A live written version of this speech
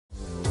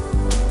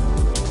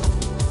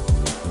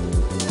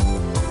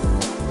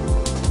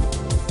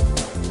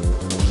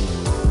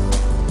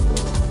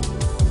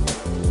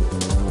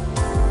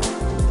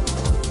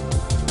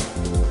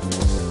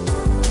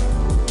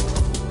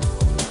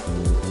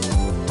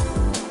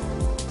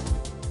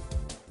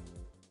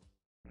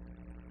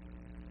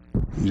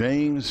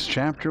James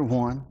chapter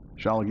 1.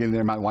 Charlotte getting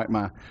there.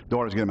 My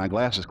daughter's getting my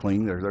glasses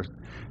clean. There's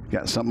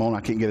got something on.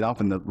 I can't get it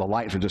off, and the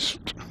lights are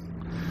just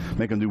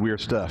making them do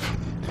weird stuff.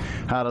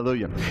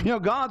 Hallelujah. You know,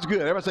 God's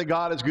good. Everybody say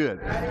God is good.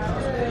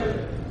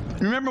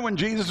 Remember when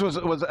Jesus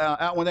was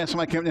out one day,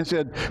 somebody came in and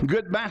said,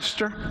 "Good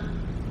master."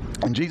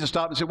 And Jesus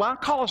stopped and said, "Why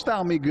callest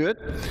thou me good?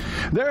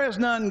 There is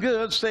none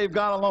good save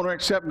God alone, or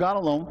except God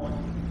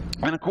alone."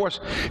 And of course,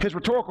 his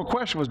rhetorical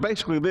question was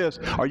basically this: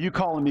 are you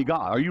calling me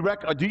God?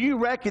 Do you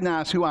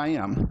recognize who I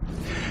am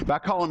by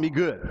calling me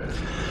good?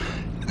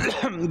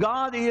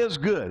 God is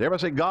good.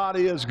 Everybody say, God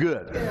is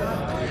good.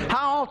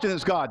 How often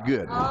is God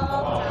good?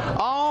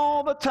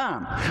 All the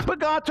time. But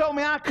God told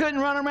me I couldn't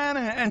run around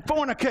and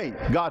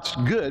fornicate. God's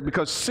good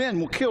because sin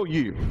will kill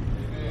you.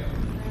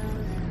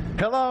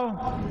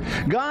 Hello?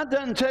 God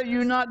doesn't tell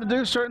you not to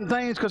do certain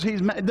things because He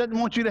doesn't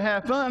want you to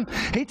have fun.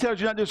 He tells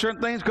you not to do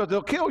certain things because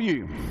they'll kill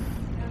you.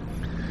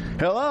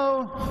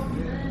 Hello?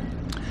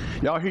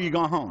 Y'all hear you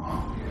going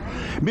home?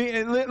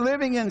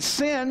 Living in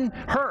sin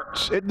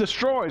hurts. It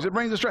destroys. It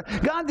brings destruction.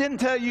 God didn't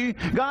tell you.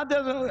 God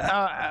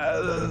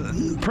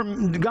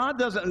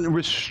doesn't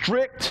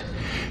restrict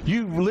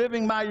you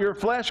living by your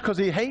flesh because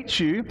He hates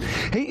you.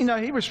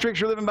 He restricts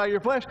your living by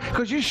your flesh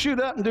because you shoot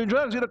up and do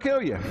drugs, it'll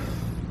kill you.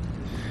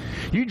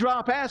 You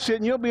drop acid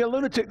and you'll be a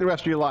lunatic the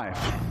rest of your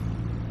life.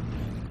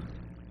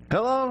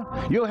 Hello?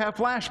 You'll have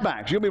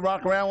flashbacks. You'll be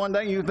rocking around one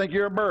day and you think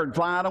you're a bird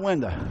flying out a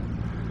window.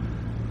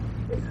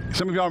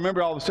 Some of y'all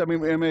remember all of a sudden,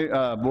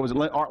 what was it,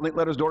 Art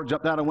Linkletter's daughter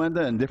jumped out a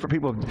window, and different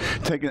people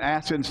have taken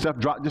acid and stuff,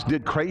 just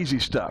did crazy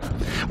stuff.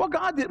 Well,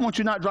 God didn't want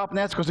you not dropping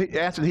acid because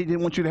He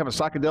didn't want you to have a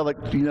psychedelic,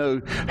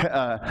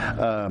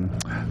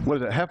 what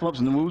is it, heffalumps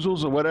and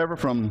woozles or whatever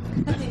from...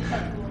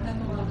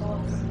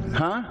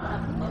 Huh?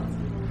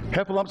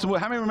 Heffalumps and woozles.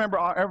 How many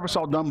ever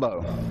saw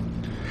Dumbo?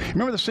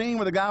 Remember the scene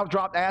where the guy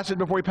dropped acid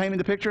before he painted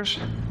the pictures?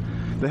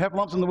 The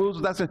heffalumps and the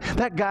woozles,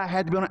 that guy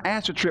had to be on an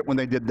acid trip when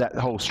they did that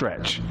whole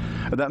stretch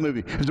of that movie.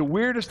 It was the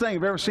weirdest thing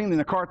I've ever seen in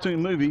a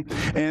cartoon movie,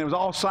 and it was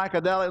all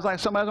psychedelic. It was like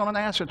somebody's on an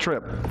acid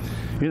trip,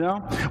 you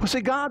know? Well, see,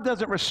 God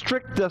doesn't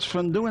restrict us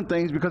from doing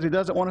things because He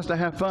doesn't want us to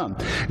have fun.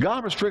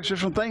 God restricts us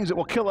from things that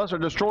will kill us or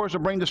destroy us or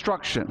bring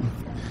destruction.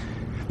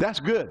 That's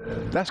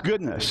good. That's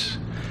goodness.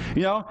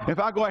 You know, if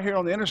I go out here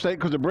on the interstate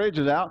because the bridge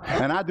is out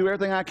and I do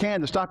everything I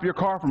can to stop your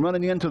car from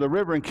running into the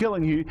river and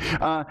killing you,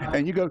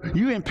 and you go,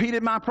 you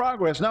impeded my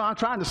progress. No, I'm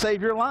trying to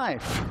save your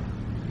life.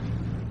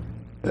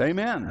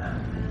 Amen.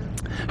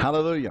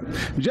 Hallelujah.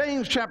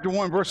 James chapter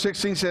 1 verse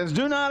 16 says,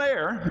 do not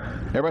err.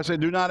 Everybody say,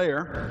 do not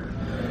err.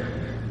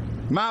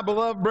 My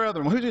beloved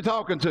brethren. Well, who's He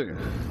talking to?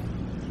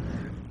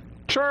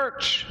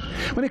 Church.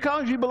 When He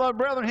calls you beloved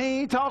brethren,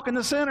 He ain't talking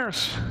to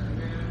sinners.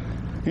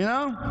 You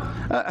know?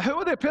 Who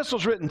are the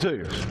epistles written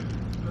to?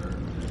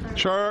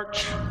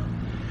 Church.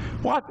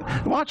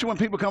 Watch when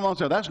people come on and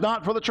say, that's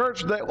not for the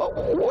church. What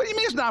do you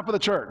mean it's not for the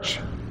church?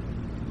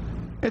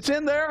 It's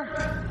in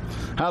there.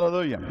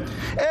 Hallelujah.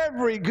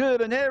 Every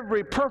good and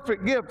every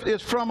perfect gift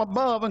is from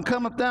above and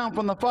cometh down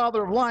from the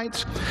Father of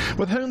lights,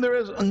 with whom there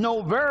is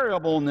no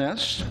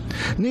variableness,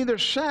 neither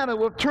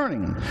shadow of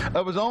turning.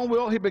 Of His own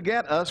will He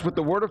begat us with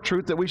the word of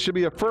truth, that we should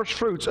be the first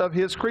fruits of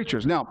His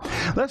creatures. Now,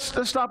 let's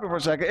stop here for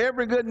a second.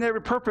 Every good and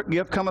every perfect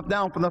gift cometh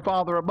down from the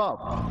Father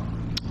above,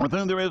 with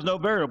whom there is no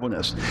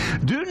variableness.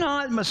 Do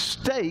not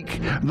mistake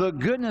the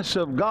goodness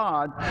of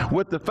God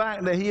with the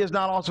fact that He is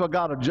not also a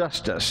God of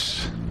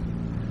justice.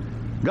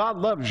 God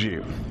loves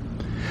you.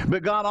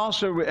 But God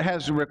also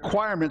has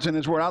requirements in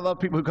His Word. I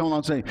love people who come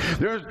along and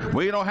say,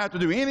 we don't have to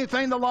do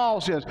anything the law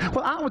says.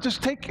 Well, I would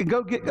just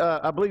go get,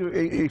 I believe,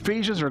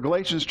 Ephesians or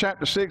Galatians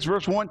chapter 6,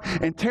 verse 1,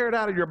 and tear it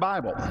out of your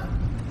Bible.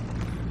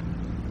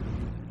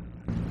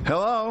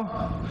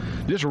 Hello?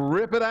 Just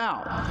rip it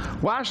out.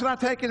 Why should I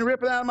take it and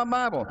rip it out of my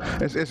Bible?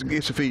 It's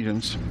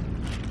Ephesians.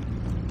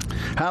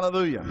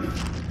 Hallelujah.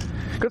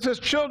 It says,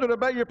 children,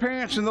 obey your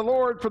parents in the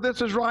Lord, for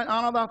this is right.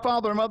 Honor thy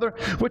father and mother,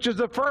 which is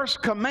the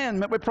first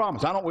commandment we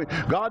promise.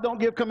 God don't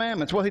give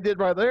commandments. Well, He did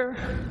right there.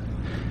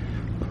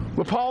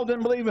 Well, Paul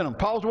didn't believe in them.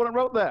 Paul's the one that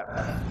wrote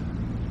that.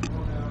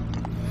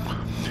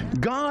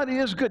 God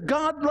is good.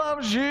 God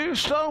loves you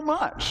so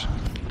much.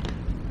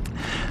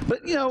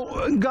 But, you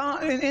know,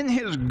 God, in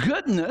His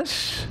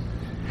goodness,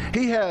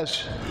 He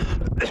has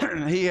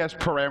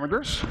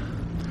parameters.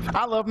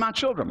 I love my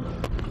children.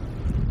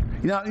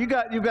 You know, you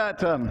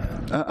got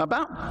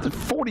about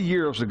 40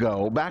 years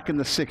ago, back in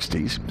the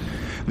 60s,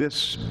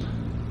 this,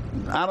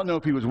 I don't know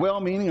if he was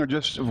well-meaning or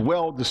just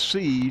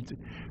well-deceived,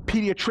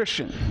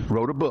 pediatrician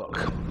wrote a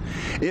book.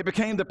 It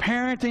became the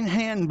parenting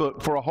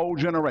handbook for a whole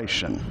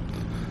generation.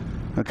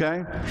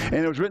 Okay? And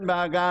it was written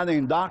by a guy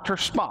named Dr.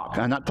 Spock.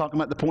 I'm not talking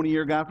about the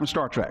pointy-eared guy from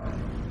Star Trek.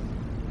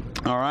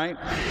 All right?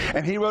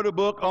 And he wrote a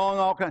book on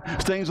all kinds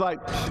of things like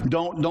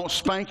don't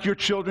spank your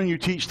children, you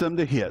teach them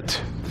to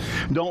hit.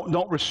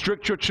 Don't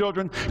restrict your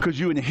children because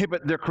you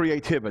inhibit their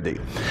creativity.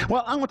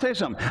 Well, I'm going to tell you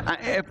something.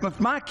 If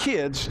my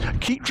kids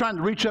keep trying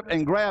to reach up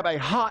and grab a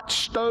hot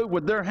stove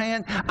with their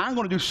hand, I'm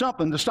going to do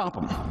something to stop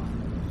them.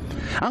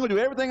 I'm going to do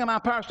everything in my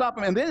power to stop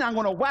them, and then I'm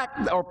going to whack,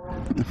 or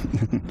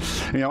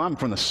You know, I'm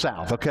from the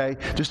South, okay?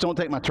 Just don't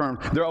take my term.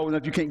 They're old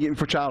enough, you can't get me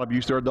for child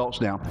abuse. They're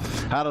adults now.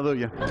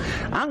 Hallelujah.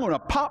 I'm going to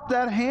pop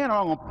that hand, or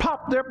I'm going to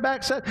pop their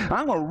backside.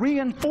 I'm going to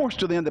reinforce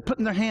to them that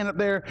putting their hand up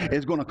there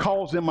is going to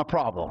cause them a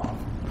problem.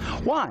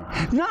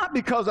 Why? Not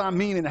because I'm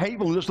mean and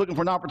hateful and just looking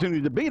for an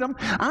opportunity to beat them.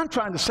 I'm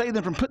trying to save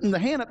them from putting the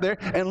hand up there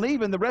and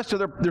leaving the rest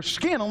of their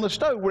skin on the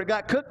stove where it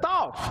got cooked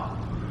off.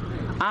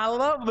 I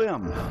love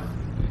them.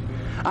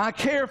 I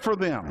care for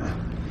them.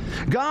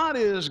 God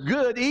is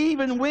good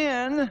even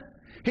when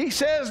He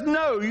says,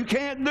 no, you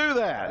can't do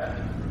that.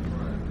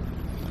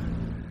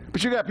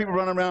 But you got people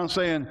running around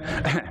saying,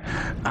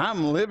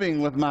 I'm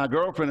living with my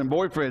girlfriend and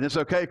boyfriend. It's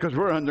okay because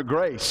we're under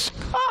grace.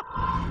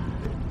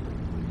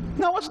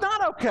 No, it's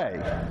not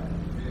okay.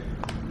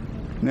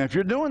 Now, if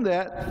you're doing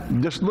that,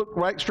 just look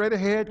right straight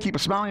ahead, keep a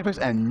smile on your face,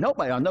 and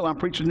nobody will know I'm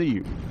preaching to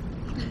you.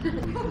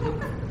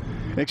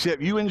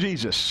 Except you and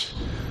Jesus.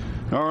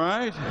 All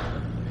right?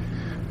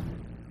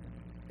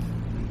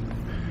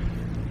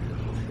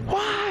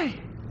 Why?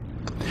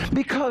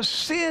 Because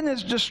sin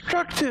is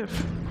destructive.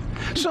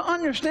 So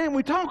understand,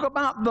 we talk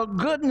about the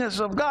goodness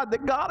of God,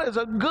 that God is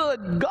a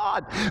good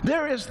God.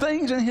 There is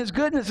things in His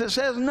goodness that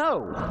says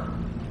no.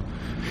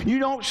 You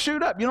don't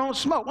shoot up. You don't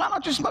smoke. Why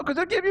don't you smoke? Because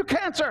they'll give you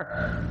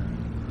cancer.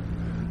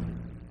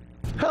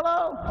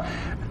 Hello?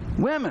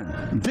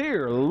 Women,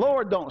 dear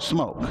Lord, don't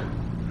smoke.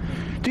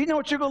 Do you know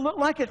what you're going to look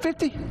like at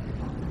 50?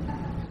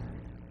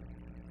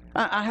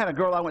 I had a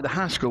girl I went to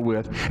high school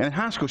with, and in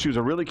high school she was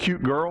a really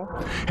cute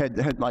girl,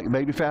 had like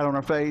baby fat on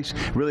her face,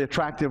 really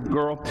attractive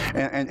girl,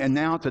 and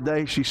now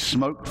today she's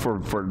smoked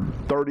for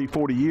 30,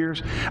 40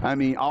 years. I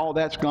mean, all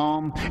that's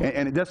gone,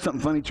 and it does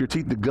something funny to your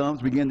teeth. The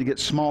gums begin to get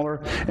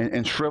smaller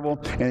and shrivel,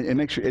 and it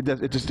makes it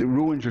just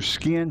ruins your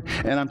skin.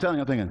 And I'm telling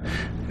you, I'm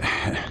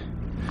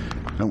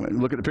thinking,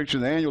 look at the picture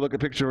of the annual, look at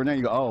the picture of her now,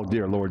 you go, oh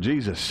dear Lord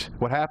Jesus,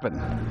 what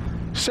happened?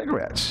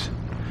 Cigarettes.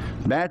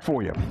 Bad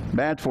for you.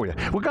 Bad for you.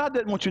 Well, God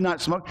doesn't want you not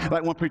to smoke.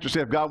 Like one preacher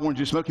said, if God wanted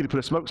you to smoke, He'd put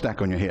a smokestack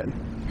on your head.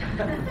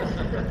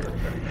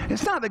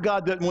 It's not that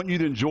God doesn't want you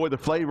to enjoy the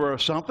flavor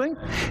of something.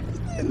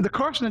 The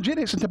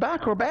carcinogenics in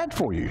tobacco are bad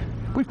for you.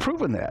 We've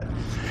proven that.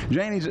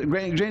 Janie's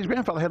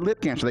grandfather had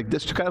lip cancer. They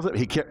just took out his lip.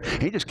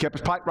 He just kept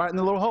his pipe right in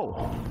the little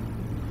hole.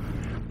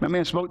 My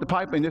man smoked the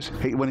pipe and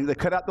when they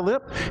cut out the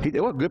lip,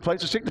 well, a good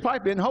place to stick the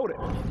pipe in and hold it.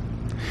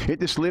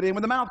 It just slid in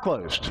with the mouth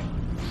closed.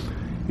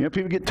 You know,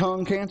 people get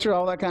tongue cancer,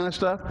 all that kind of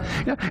stuff.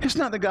 You know, it's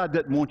not that God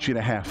doesn't want you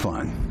to have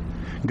fun.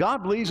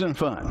 God believes in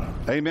fun.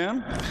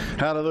 Amen?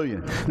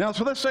 Hallelujah. Now,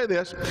 so let's say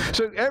this.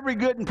 So every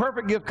good and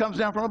perfect gift comes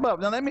down from above.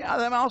 Now, let me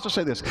also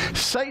say this.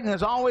 Satan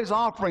is always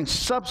offering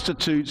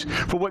substitutes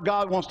for what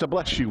God wants to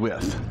bless you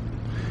with.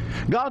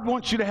 God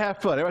wants you to have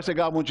fun. Everybody say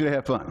God wants you to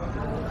have fun.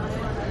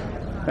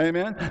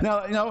 Amen?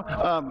 Now, you know,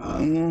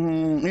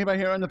 anybody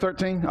here under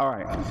 13? All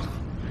right.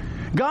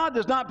 God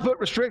does not put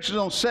restrictions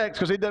on sex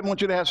because He doesn't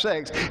want you to have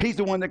sex. He's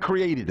the one that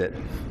created it.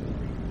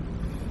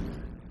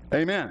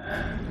 Amen.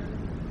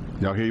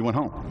 Y'all hear you went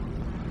home.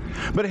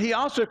 But He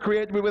also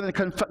created within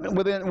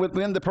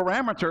the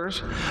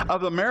parameters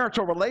of the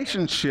marital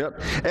relationship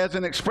as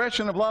an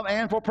expression of love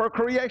and for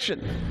procreation.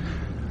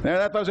 Now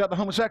that throws out the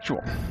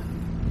homosexual.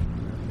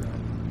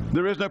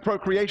 There is no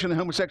procreation in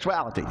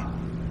homosexuality.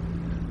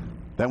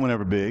 That went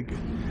over big.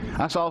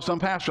 I saw some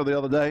pastor the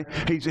other day.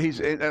 He's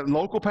a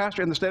local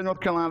pastor in the state of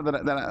North Carolina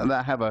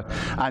that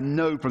I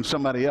know from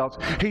somebody else.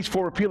 He's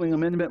for repealing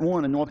Amendment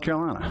 1 in North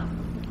Carolina.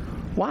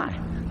 Why?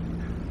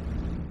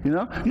 You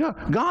know,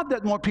 God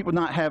doesn't want people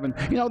not having.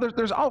 You know,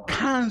 there's all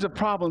kinds of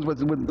problems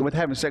with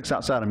having sex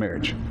outside of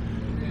marriage.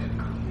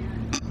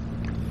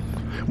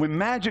 When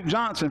Magic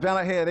Johnson found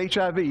out he had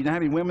HIV, you know how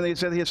many women they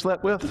said he had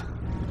slept with?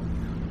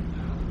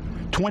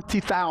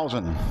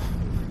 20,000.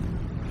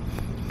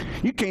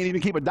 You can't even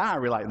keep a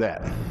diary like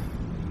that.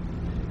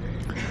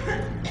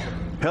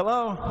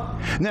 Hello?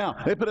 Now,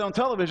 they put it on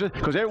television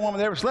because every woman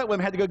that ever slept with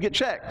him had to go get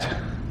checked.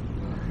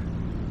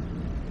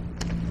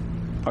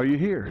 Are you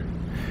here?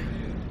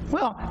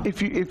 Well,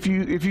 if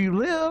you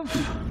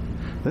live,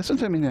 listen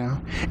to me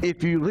now,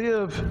 if you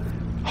live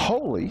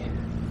holy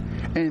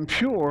and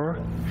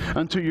pure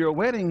until your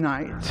wedding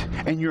night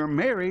and you're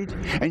married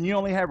and you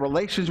only have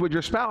relations with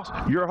your spouse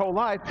your whole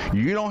life,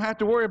 you don't have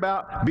to worry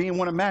about being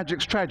one of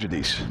Magic's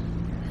tragedies.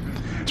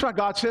 That's why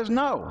God says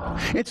no.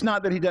 It's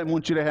not that He doesn't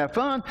want you to have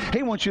fun.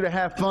 He wants you to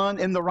have fun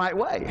in the right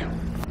way.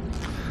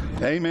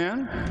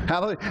 Amen.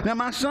 Hallelujah. Now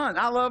my son,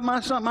 I love my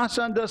son. My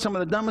son has done some of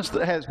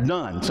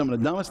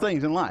the dumbest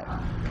things in life.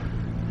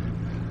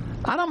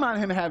 I don't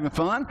mind him having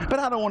fun, but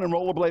I don't want him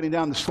rollerblading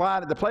down the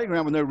slide at the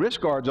playground with no wrist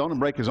guards on and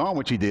break his arm,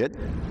 which he did.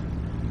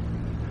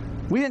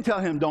 We didn't tell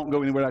him don't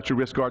go anywhere without your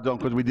wrist guards on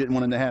because we didn't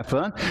want him to have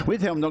fun. We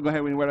didn't tell him don't go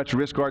anywhere without your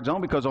wrist guards on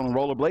because on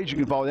rollerblades you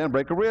can fall down and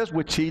break a wrist,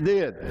 which he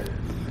did.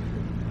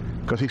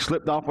 Because he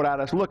slipped off without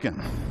us looking.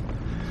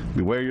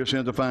 Beware your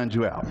sins will find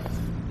you out.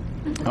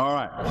 All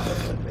right.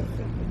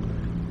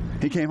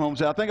 He came home and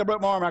said, I think I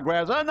broke my arm. I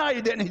grabbed. Oh, no,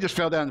 you didn't. He just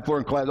fell down the floor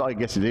and collapsed. Oh, I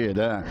guess he did.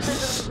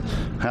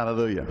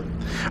 Hallelujah.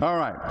 All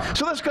right.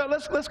 So let's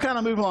kind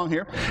of move along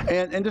here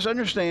and just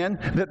understand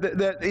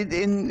that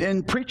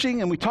in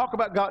preaching, and we talk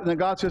about God, and then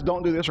God says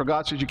don't do this, or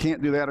God says you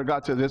can't do that, or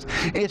God says this.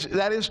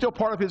 That is still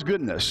part of His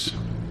goodness.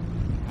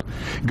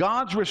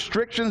 God's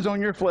restrictions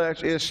on your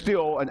flesh is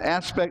still an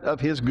aspect of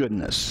His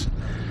goodness,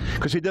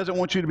 because He doesn't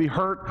want you to be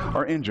hurt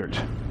or injured.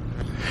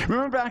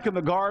 Remember back in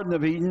the Garden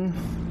of Eden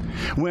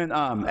when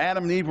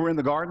Adam and Eve were in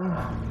the garden?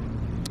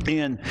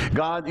 And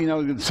God,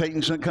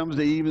 Satan comes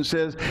to Eve and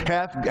says,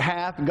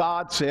 hath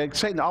God said,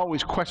 Satan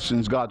always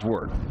questions God's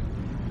word.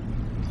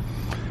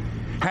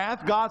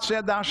 Hath God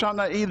said, thou shalt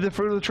not eat of the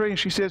fruit of the tree? And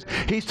she says,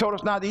 He's told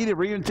us not to eat it,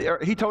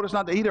 or He told us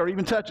not to eat it or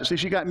even touch it. See,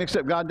 she got mixed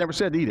up. God never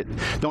said to eat it.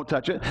 Don't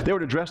touch it. They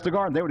were to dress the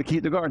garden. They were to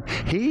keep the garden.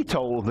 He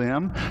told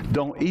them,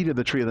 don't eat of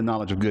the tree of the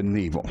knowledge of good and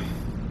evil.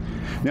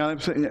 Now,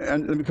 let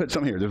me put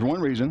something here. There's one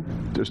reason.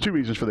 There's two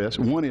reasons for this.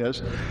 One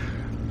is,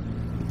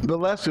 the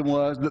lesson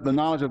was that the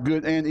knowledge of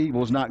good and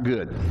evil is not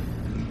good.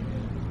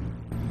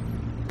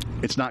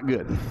 It's not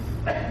good.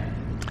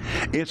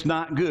 It's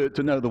not good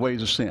to know the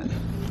ways of sin.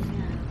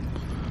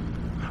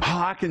 Oh,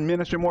 I can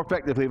minister more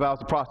effectively if I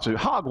was a prostitute.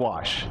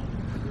 Hogwash.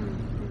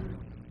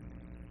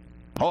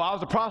 Oh, I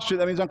was a prostitute.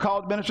 That means I'm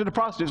called to minister to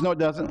prostitutes. No, it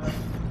doesn't.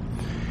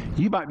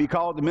 You might be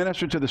called to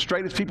minister to the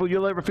straightest people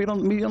you'll ever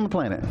meet on the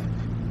planet.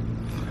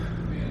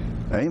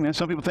 Amen.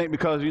 Some people think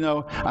because,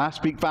 I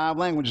speak 5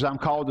 languages, I'm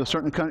called to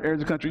certain areas of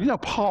the country.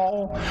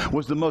 Paul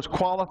was the most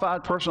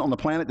qualified person on the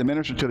planet to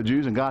minister to the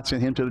Jews, and God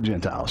sent him to the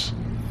Gentiles.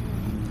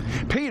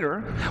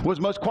 Peter was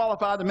most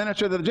qualified to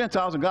minister to the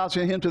Gentiles, and God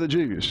sent him to the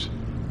Jews.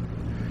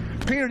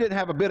 Peter didn't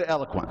have a bit of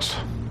eloquence.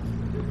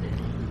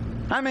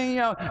 I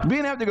mean,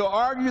 being able to go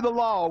argue the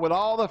law with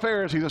all the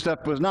Pharisees and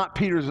stuff was not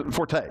Peter's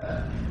forte.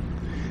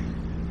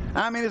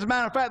 I mean, as a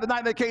matter of fact, the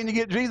night they came to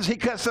get Jesus, he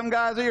cut some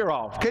guy's ear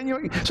off.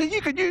 So you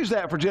could use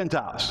that for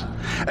Gentiles.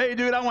 Hey,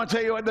 dude, I want to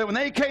tell you what, when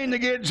they came to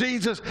get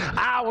Jesus,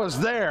 I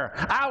was there.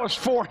 I was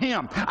for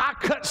him. I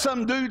cut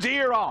some dude's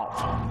ear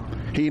off.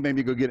 He made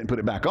me go get it and put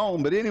it back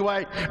on. But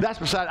anyway, that's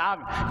beside.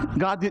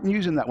 God didn't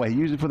use him that way. He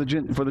used it for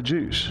the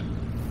Jews.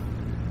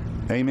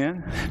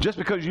 Amen. Just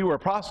because you were a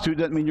prostitute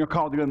doesn't mean you're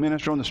called to go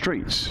minister on the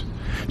streets.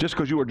 Just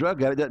because you were a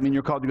drug addict doesn't mean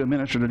you're called to go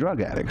minister to drug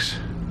addicts.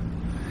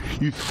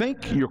 You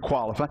think you're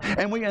qualified,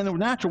 and in the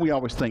natural we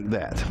always think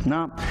that.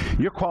 No,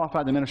 you're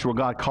qualified to minister where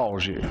God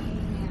calls you,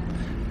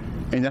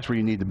 and that's where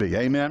you need to be.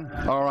 Amen.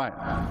 All right.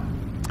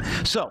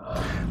 So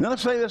now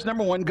let's say this.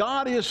 Number one,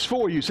 God is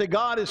for you. Say,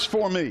 God is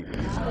for me.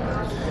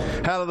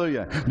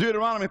 Hallelujah.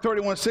 Deuteronomy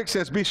 31:6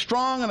 says, be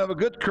strong and of a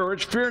good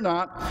courage, fear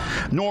not,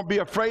 nor be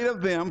afraid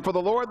of them, for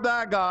the Lord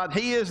thy God,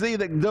 He is thee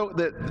that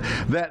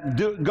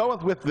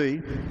goeth with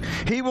thee.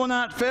 He will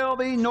not fail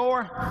thee,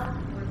 nor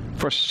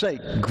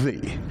forsake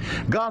thee.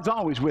 God's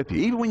always with you,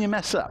 even when you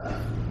mess up.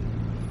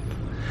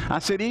 I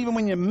said, even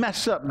when you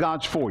mess up,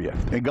 God's for you,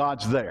 and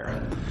God's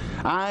there.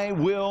 I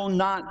will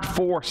not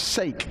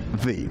forsake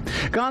thee.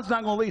 God's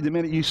not going to leave the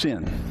minute you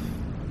sin.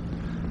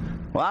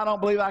 Well, I don't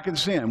believe I can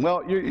sin.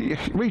 Well,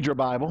 read your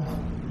Bible.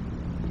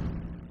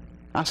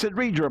 I said,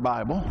 read your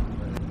Bible.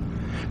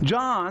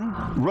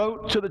 John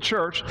wrote to the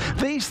church,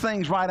 these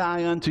things write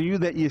I unto you,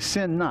 that ye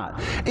sin not.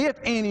 If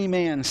any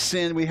man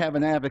sin, we have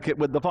an advocate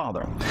with the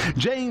Father.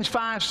 James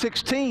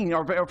 5:16,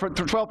 or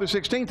 12 through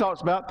 16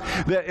 talks about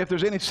that if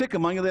there's any sick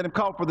among you, let him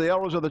call for the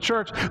elders of the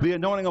church. The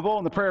anointing of oil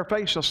and the prayer of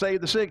faith shall save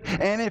the sick.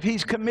 And if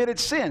he's committed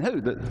sin,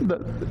 who?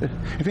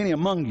 If any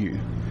among you.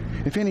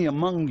 If any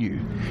among you.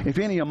 If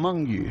any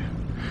among you.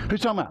 Who's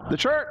talking about? The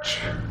church.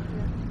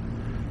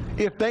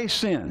 If they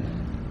sin,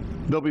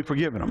 they'll be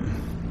forgiven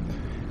them.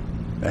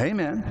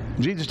 Amen.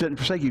 Jesus didn't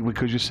forsake you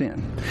because you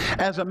sin.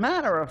 As a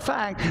matter of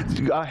fact,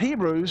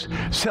 Hebrews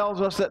tells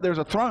us that there's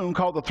a throne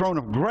called the throne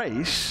of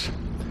grace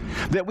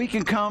that we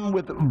can come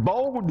with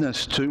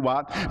boldness to.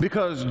 Why?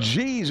 Because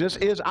Jesus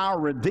is our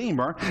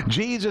Redeemer.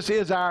 Jesus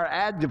is our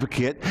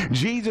advocate.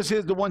 Jesus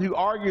is the one who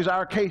argues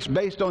our case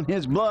based on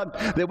His blood,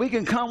 that we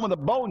can come with a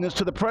boldness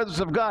to the presence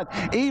of God,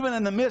 even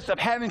in the midst of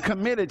having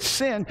committed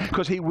sin,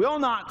 because He will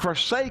not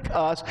forsake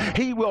us.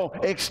 He will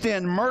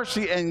extend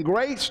mercy and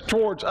grace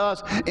towards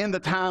us in the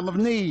time of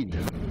need.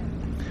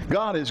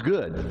 God is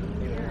good.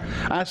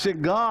 I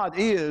said, God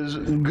is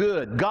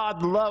good.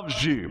 God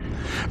loves you.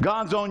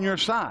 God's on your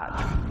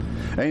side.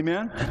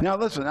 Amen. Now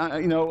listen,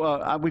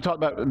 we talked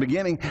about at the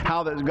beginning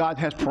how that God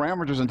has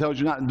parameters and tells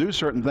you not to do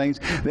certain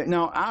things.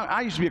 Now, I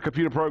used to be a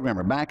computer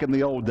programmer back in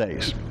the old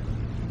days.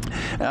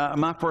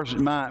 My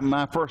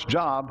first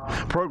job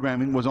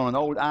programming was on an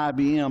old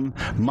IBM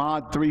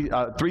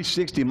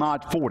 360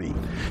 Mod 40.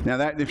 Now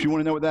that, if you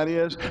want to know what that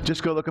is,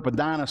 just go look up a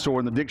dinosaur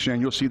in the dictionary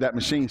and you'll see that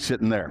machine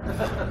sitting there.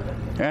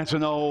 That's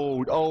an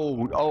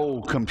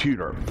old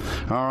computer.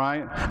 All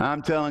right,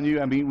 I'm telling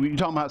you. I mean, when you're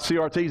talking about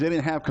CRTs, they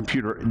didn't have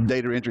computer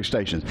data entry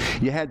stations.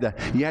 You had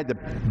to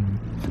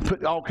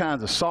put all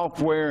kinds of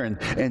software and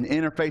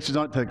interfaces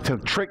on it to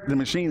trick the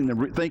machine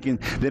into thinking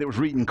that it was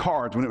reading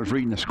cards when it was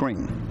reading a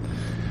screen.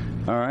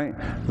 All right?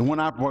 The one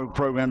I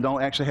program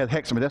don't actually have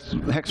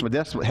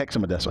hexadecimal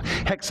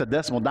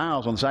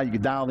dials on the side. You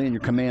could dial in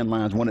your command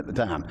lines one at a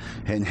time.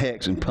 And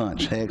hex and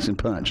punch, hex and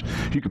punch.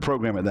 You could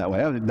program it that way.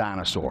 That was a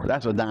dinosaur.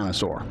 That's a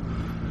dinosaur.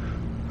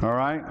 All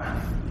right?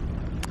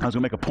 I was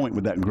going to make a point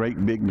with that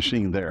great big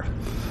machine there.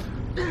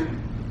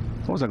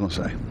 What was I going to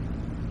say?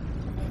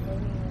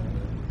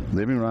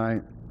 Living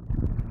right.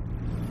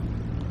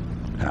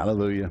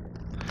 Hallelujah.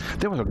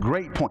 There was a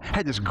great point. I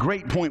had this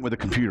great point with the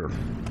computer.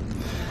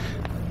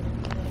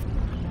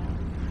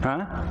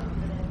 Huh?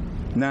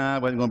 Nah,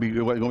 it wasn't going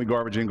to be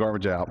garbage in,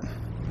 garbage out.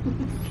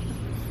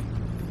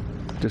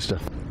 Just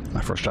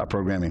my first shot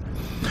programming.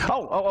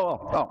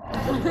 Oh.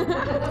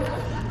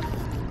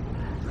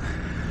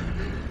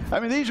 I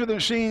mean, these were the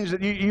machines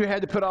that you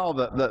had to put all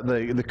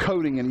the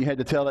coding in. You had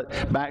to tell it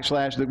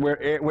backslash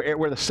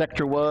where the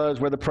sector was,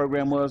 where the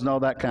program was, and all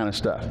that kind of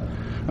stuff.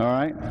 All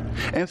right?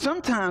 And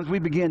sometimes we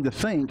begin to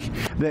think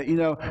that,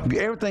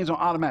 everything's on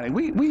automatic.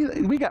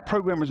 We got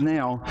programmers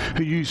now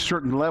who use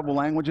certain level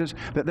languages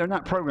that they're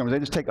not programmers. They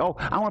just take, I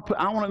want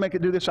to make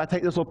it do this, so I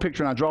take this little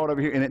picture and I draw it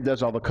over here, and it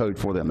does all the code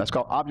for them. That's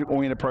called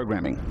object-oriented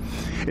programming.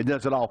 It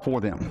does it all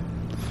for them.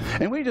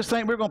 And we just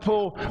think we're going to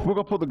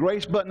pull the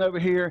grace button over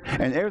here,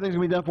 and everything's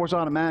going to be done for us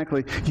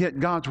automatically.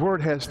 Yet God's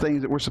Word has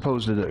things that we're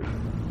supposed to do.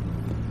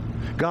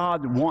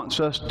 God wants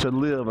us to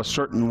live a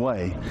certain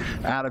way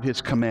out of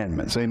His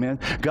commandments. Amen.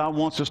 God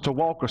wants us to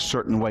walk a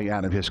certain way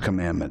out of His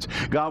commandments.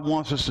 God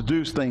wants us to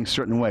do things a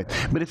certain way.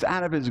 But it's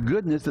out of His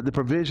goodness that the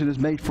provision is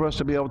made for us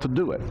to be able to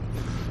do it.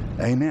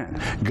 Amen.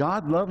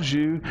 God loves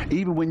you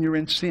even when you're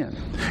in sin.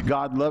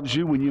 God loves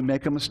you when you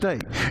make a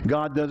mistake.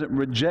 God doesn't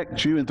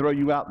reject you and throw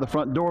you out the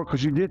front door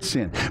because you did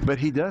sin. But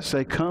He does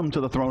say, come to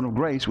the throne of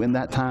grace in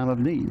that time of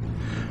need.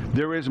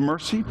 There is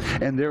mercy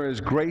and there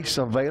is grace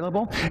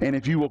available. And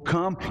if you will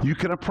come, you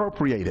can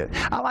appropriate it.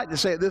 I like to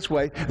say it this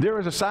way. There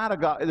is a side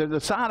of God. The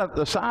side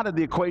of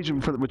the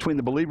equation between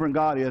the believer and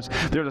God is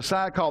there's a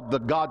side called the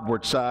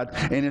Godward side,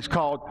 and it's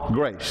called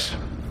grace.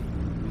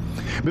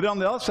 But on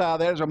the other side,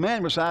 there's a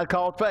manward side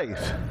called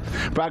faith.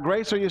 By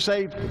grace are you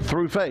saved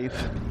through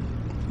faith,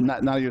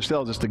 not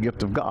yourselves. It's the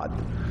gift of God.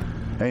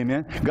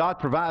 Amen. God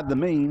provided the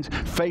means.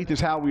 Faith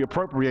is how we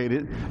appropriate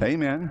it.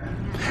 Amen.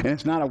 And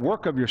it's not a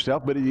work of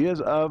yourself, but it is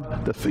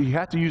you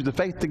have to use the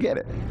faith to get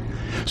it.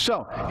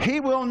 So, He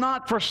will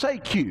not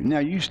forsake you. Now,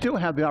 you still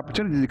have the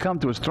opportunity to come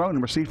to His throne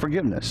and receive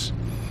forgiveness.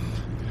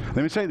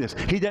 Let me say this.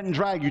 He doesn't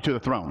drag you to the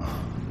throne.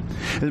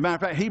 As a matter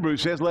of fact,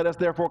 Hebrews says, let us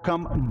therefore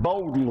come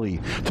boldly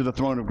to the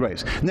throne of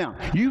grace. Now,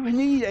 you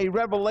need a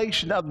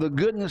revelation of the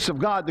goodness of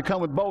God to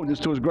come with boldness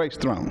to His grace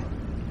throne.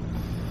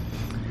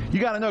 You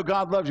got to know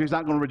God loves you. He's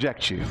not going to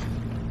reject you.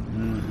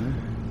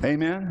 Mm-hmm.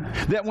 Amen?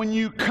 That when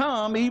you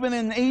come, even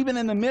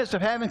in the midst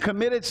of having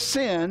committed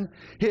sin,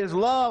 His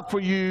love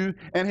for you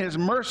and His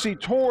mercy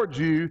towards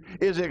you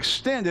is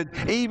extended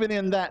even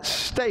in that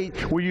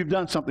state where you've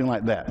done something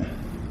like that.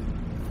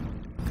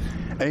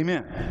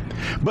 Amen.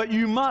 But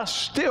you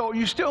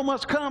still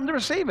must come to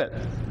receive it.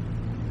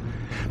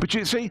 But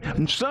you see,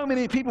 so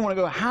many people want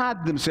to go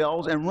hide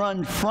themselves and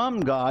run from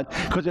God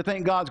because they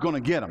think God's going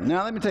to get them.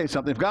 Now, let me tell you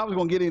something. If God was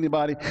going to get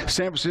anybody,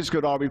 San Francisco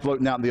would already be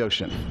floating out in the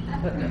ocean.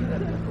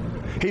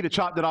 He'd have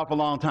chopped it off a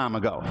long time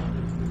ago.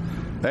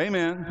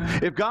 Amen.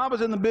 If God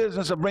was in the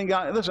business of bringing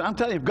God, listen, I'm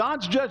telling you, if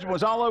God's judgment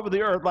was all over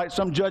the earth like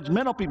some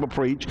judgmental people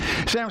preach,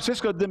 San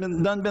Francisco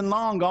done been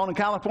long gone, and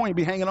California would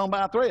be hanging on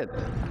by a thread.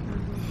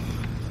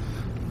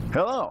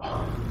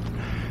 Hello.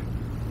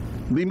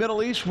 The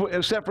Middle East,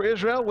 except for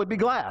Israel, would be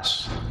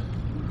glass.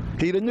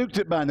 He'd have nuked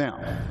it by now.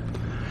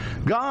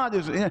 God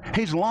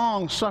He's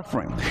long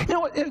suffering. You know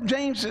what?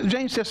 James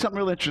says something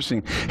really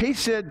interesting. He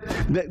said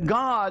that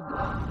God,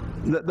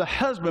 the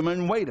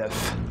husbandman,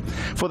 waiteth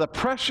for the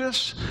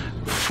precious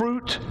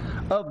fruit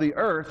of the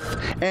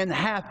earth and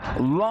hath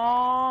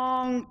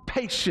long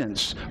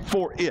patience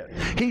for it.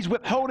 He's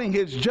withholding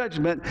His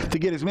judgment to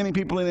get as many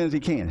people in as He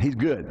can. He's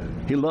good.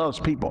 He loves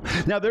people.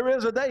 Now, there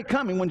is a day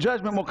coming when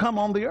judgment will come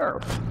on the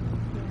earth.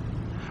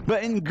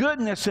 But in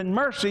goodness and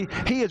mercy,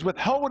 He is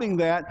withholding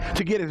that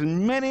to get as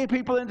many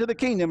people into the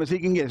kingdom as He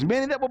can get. As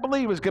many that will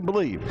believe as can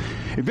believe.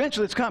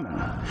 Eventually it's coming.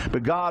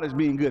 But God is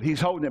being good. He's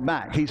holding it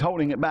back. He's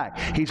holding it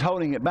back. He's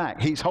holding it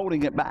back. He's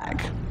holding it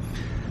back.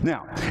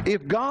 Now,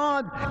 if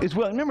God is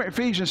willing, remember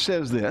Ephesians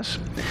says this.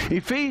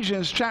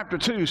 Ephesians chapter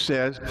 2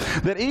 says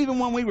that even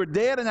when we were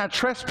dead in our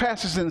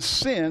trespasses and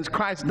sins,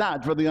 Christ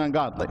died for the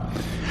ungodly.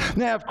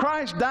 Now, if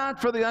Christ died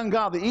for the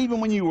ungodly,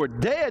 even when you were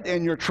dead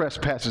in your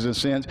trespasses and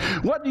sins,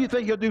 what do you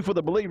think He'll do for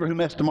the believer who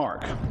missed the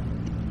mark?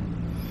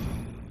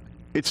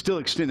 It's still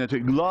extended to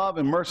you. Love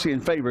and mercy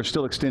and favor is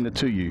still extended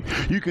to you.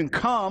 You can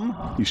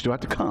come. You still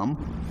have to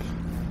come.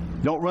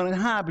 Don't run and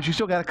hide, but you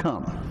still got to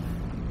come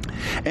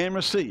and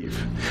receive.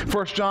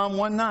 1 John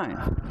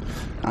 1:9.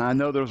 I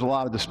know there's a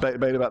lot of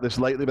debate about this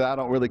lately, but I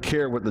don't really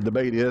care what the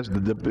debate is.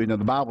 The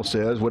Bible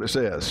says what it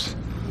says.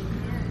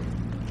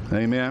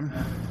 Amen.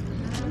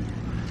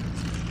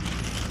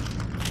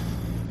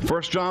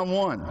 1 John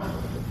 1.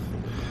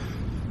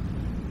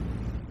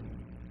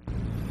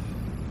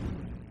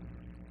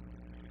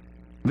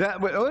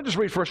 Let's just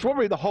read first. We'll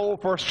read the whole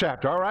first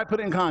chapter, all right?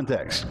 Put it in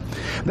context.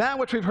 That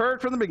which we've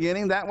heard from the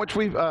beginning, that which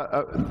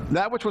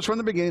was from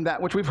the beginning,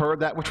 that which we've heard,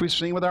 that which we've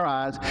seen with our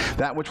eyes,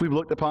 that which we've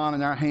looked upon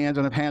in our hands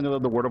and have handled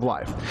of the word of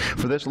life.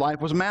 For this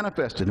life was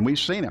manifested, and we've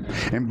seen him,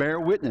 and bear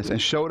witness,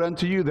 and showed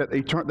unto you that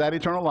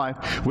eternal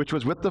life which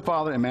was with the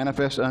Father and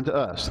manifested unto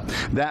us.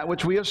 That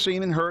which we have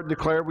seen and heard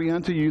declare we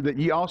unto you, that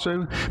ye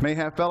also may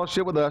have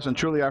fellowship with us, and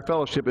truly our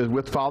fellowship is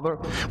with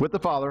the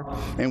Father,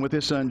 and with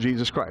his Son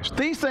Jesus Christ.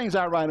 These things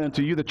I write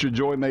unto you, that your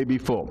joy may be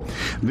full.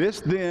 This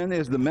then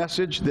is the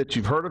message that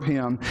you've heard of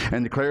him,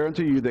 and declare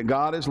unto you that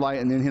God is light,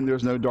 and in him there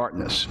is no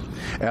darkness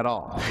at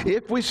all.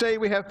 If we say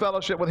we have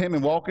fellowship with him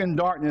and walk in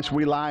darkness,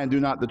 we lie and do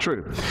not the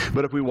truth.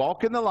 But if we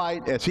walk in the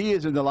light, as he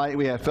is in the light,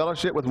 we have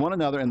fellowship with one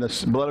another, and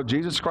the blood of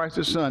Jesus Christ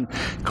his Son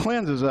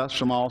cleanses us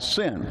from all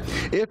sin.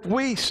 If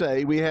we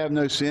say we have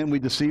no sin, we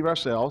deceive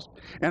ourselves,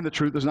 and the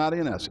truth is not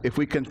in us. If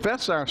we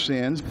confess our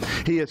sins,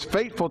 he is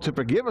faithful to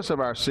forgive us of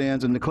our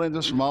sins and to cleanse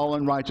us from all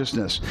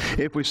unrighteousness.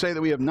 If we say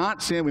that we have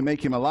not sinned, we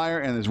make him a liar,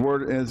 and his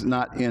word is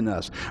not in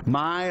us.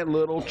 My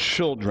little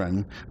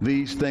children,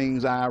 these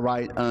things I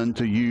write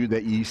unto you,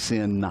 that ye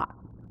sin not.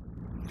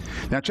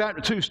 Now,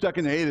 chapter 2, stuck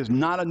in there, it is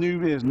not a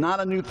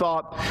new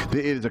thought.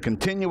 It is a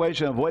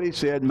continuation of what he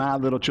said, my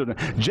little children.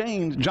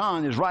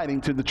 John is writing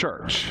to the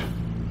church.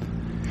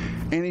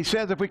 And he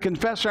says, if we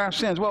confess our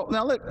sins. Well,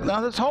 now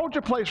let's hold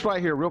your place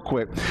right here real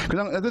quick,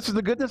 because this is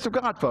the goodness of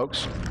God,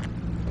 folks.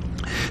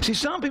 See,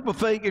 some people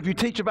think if you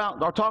teach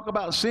about or talk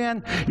about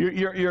sin,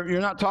 you're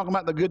not talking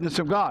about the goodness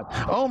of God.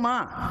 Oh,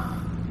 my.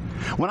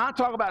 When I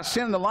talk about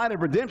sin in the light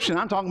of redemption,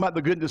 I'm talking about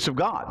the goodness of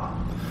God.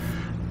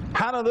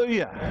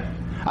 Hallelujah.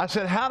 I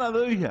said,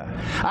 hallelujah.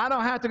 I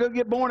don't have to go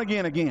get born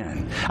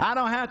again. I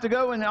don't have to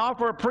go and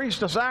offer a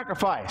priest a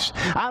sacrifice.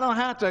 I don't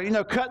have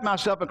to, cut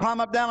myself and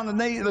climb up down on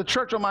the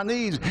church on my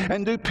knees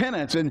and do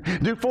penance and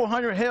do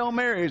 400 Hail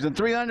Marys and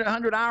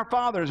 300 Our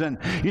Fathers and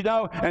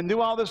do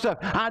all this stuff.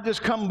 I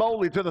just come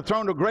boldly to the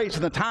throne of grace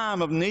in the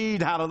time of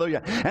need.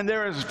 Hallelujah. And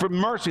there is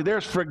mercy.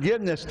 There's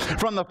forgiveness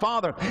from the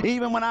Father.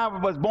 Even when I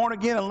was born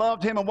again and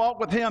loved him and walked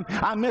with him,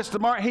 I missed the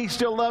mark. He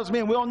still loves me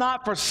and will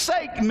not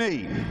forsake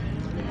me.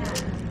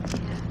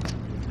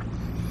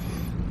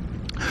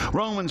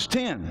 Romans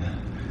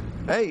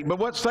 10:8. But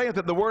what saith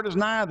it? The word is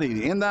nigh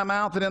thee, in thy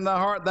mouth and in thy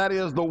heart. That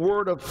is the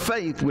word of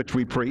faith which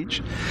we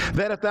preach.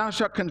 That if thou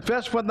shalt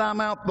confess with thy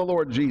mouth the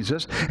Lord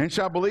Jesus, and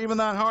shalt believe in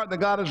thine heart that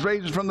God is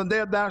raised from the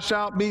dead, thou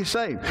shalt be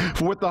saved.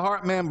 For with the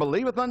heart man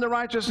believeth unto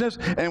righteousness,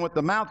 and with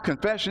the mouth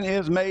confession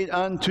is made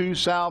unto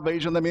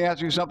salvation. Let me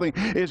ask you something.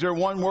 Is there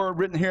one word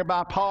written here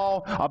by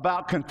Paul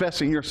about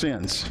confessing your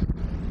sins?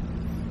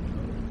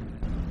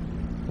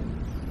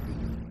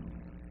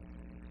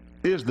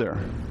 Is there?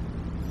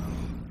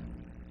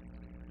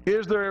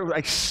 Is there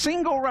a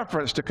single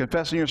reference to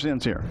confessing your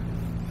sins here?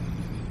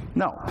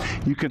 No.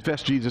 You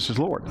confess Jesus as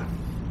Lord.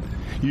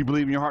 You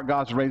believe in your heart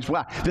God's raised.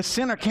 Well, the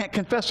sinner can't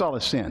confess all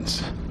his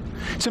sins.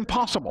 It's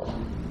impossible.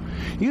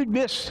 All you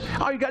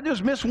got to do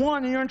is miss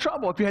one and you're in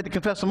trouble if you had to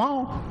confess them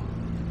all.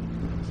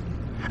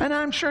 And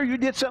I'm sure you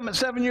did something at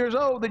 7 years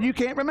old that you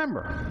can't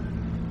remember.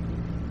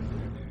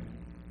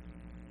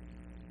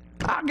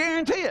 I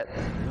guarantee it.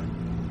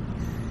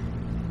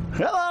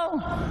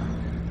 Hello?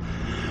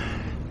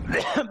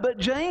 But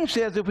James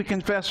says if we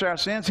confess our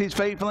sins, he's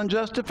faithful and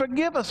just to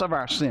forgive us of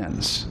our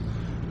sins.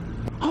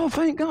 Oh,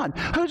 thank God.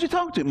 Who's he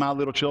talking to? My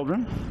little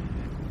children.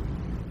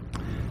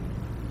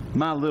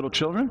 My little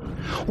children.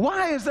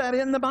 Why is that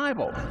in the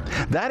Bible?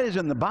 That is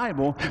in the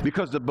Bible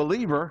because the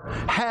believer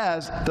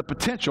has the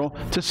potential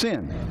to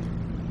sin.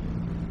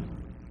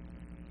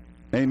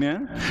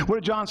 Amen. What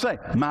did John say?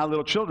 My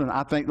little children,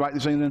 I think rightly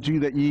saying unto you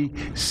that ye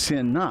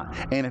sin not.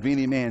 And if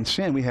any man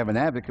sin, we have an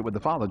advocate with the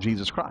Father,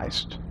 Jesus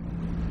Christ.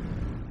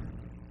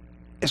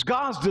 It's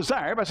God's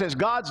desire. Everybody says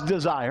God's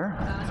desire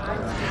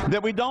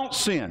that we don't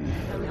sin.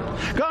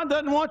 God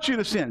doesn't want you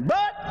to sin.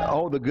 But,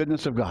 oh, the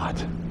goodness of God.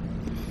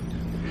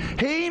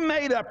 He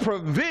made a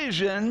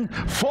provision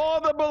for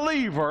the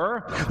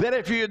believer that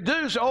if you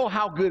do so, oh,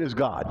 how good is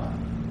God?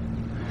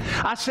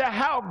 I said,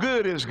 how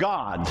good is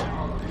God?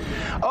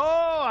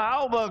 Oh,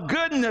 how the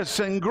goodness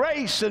and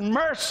grace and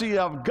mercy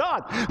of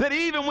God, that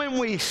even when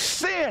we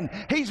sin,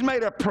 he's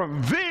made a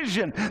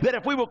provision that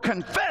if we will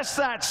confess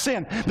that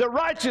sin, the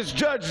righteous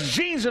judge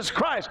Jesus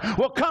Christ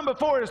will come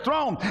before his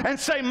throne and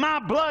say, my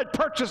blood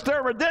purchased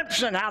their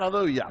redemption,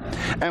 hallelujah,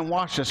 and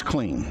wash us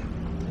clean.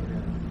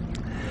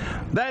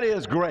 That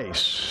is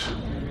grace.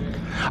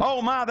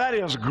 Oh my, that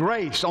is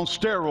grace on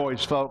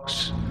steroids,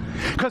 folks.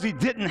 Because he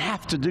didn't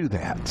have to do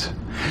that.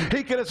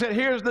 He could have said,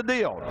 here's the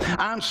deal.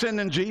 I'm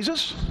sending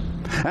Jesus,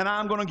 and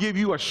I'm going to give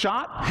you a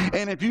shot,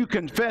 and if you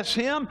confess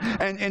him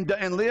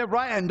and live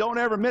right and don't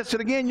ever miss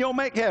it again, you'll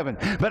make heaven.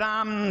 But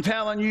I'm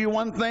telling you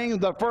one thing,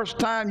 the first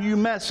time you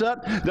mess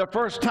up, the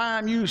first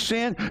time you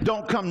sin,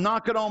 don't come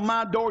knocking on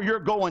my door, you're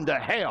going to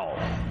hell.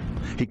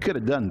 He could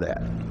have done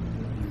that.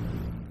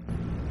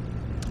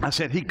 I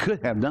said he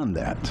could have done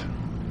that.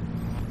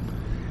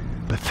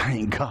 But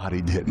thank God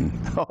he didn't.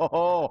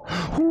 Oh,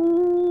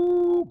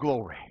 ooh,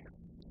 glory.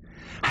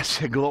 I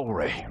said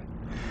glory.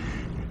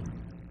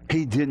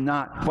 He did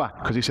not. Why?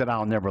 Because he said,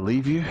 I'll never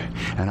leave you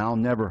and I'll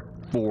never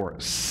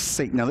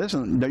forsake. Now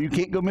listen, no, you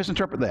can't go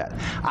misinterpret that.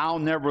 I'll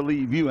never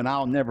leave you and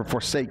I'll never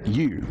forsake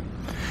you.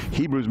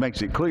 Hebrews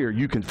makes it clear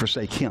you can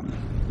forsake him.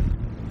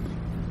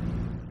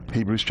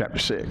 Hebrews chapter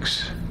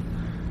 6.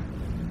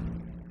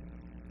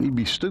 You'd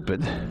be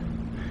stupid.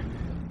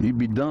 You'd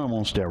be dumb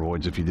on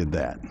steroids if you did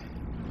that.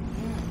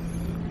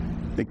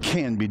 It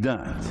can be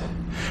done.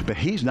 But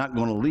he's not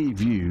going to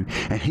leave you,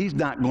 and he's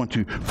not going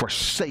to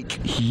forsake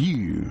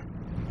you.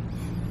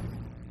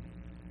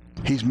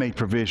 He's made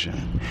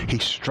provision. He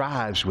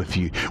strives with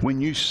you. When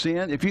you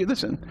sin, if you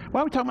listen, why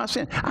are we talking about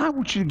sin? I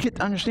want you to get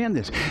to understand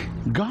this.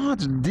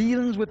 God's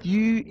dealings with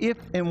you if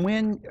and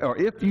when, or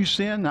if you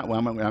sin, I'm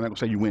not going to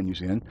say you when you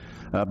sin,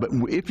 but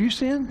if you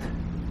sin,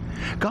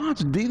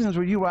 God's dealings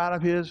with you are out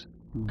of his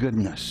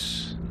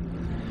goodness.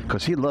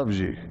 Because he loves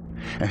you.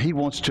 And he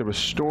wants to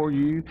restore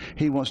you.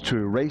 He wants to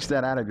erase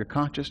that out of your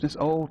consciousness.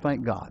 Oh,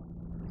 thank God.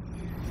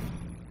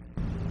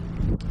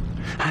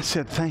 I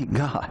said, thank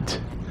God.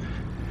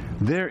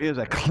 There is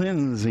a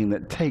cleansing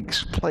that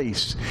takes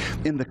place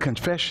in the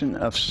confession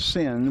of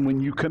sin when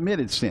you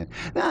committed sin.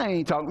 Now, I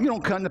ain't talking, you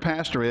don't come to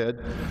Pastor Ed,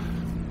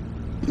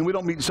 and we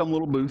don't meet in some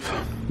little booth,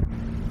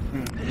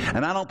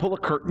 and I don't pull a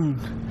curtain,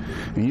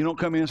 and you don't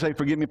come in and say,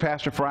 forgive me,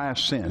 Pastor, for I have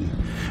sinned.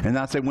 And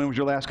I say, when was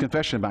your last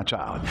confession, my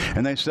child?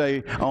 And they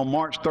say, on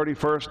March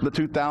 31st,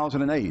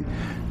 2008.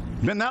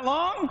 Been that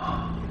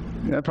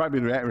long? That'd probably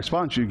be the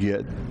response you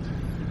get.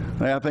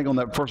 I think on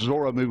that first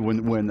Zorro movie,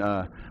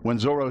 when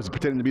Zorro is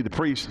pretending to be the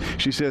priest,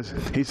 he says,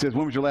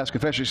 when was your last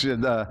confession? She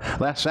said,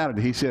 last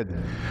Saturday. He said,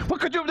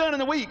 what could you have done in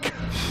a week?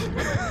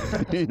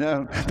 You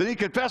know, then he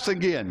confessed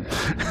again.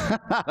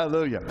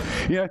 Hallelujah.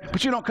 You know,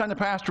 but you don't come to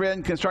Pastor Ed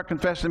and can start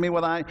confessing to me,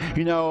 well, I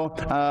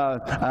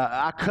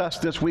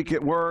cussed this week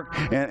at work,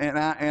 and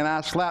I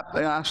slapped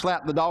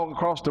the dog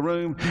across the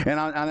room, and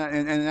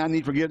I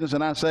need forgiveness,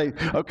 and I say,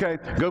 okay,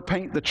 go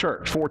paint the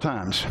church 4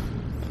 times.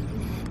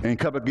 And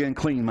come again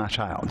clean, my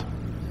child.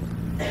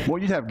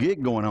 Well, you'd have a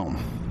gig going on.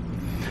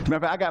 As a matter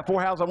of fact, I got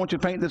 4 houses I want you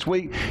to paint this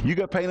week. You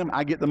go paint them,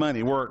 I get the money.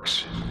 It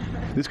works.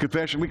 This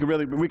confession, we can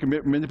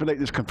manipulate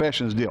this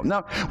confessions deal.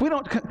 No, we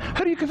don't.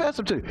 Who do you confess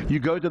them to? You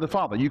go to the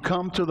Father. You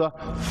come to the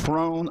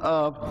throne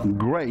of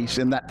grace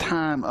in that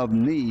time of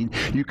need.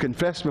 You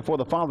confess before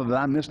the Father that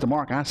I missed the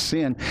mark, I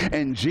sinned,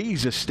 and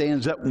Jesus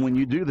stands up when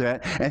you do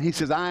that, and he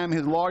says, I am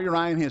his lawyer,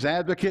 I am his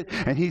advocate,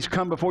 and he's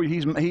come before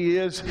you. He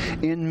is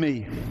in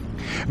me.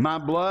 My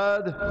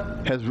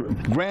blood has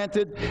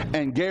granted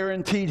and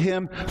guaranteed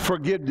him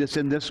forgiveness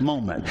in this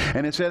moment.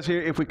 And it says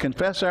here, if we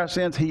confess our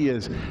sins, he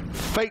is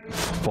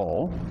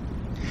faithful.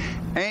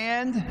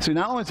 And, so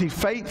not only is he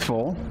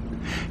faithful,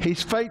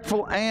 he's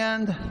faithful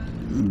and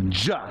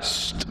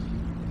just.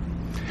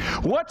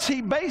 What's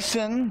he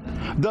basing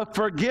the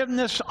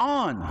forgiveness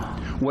on?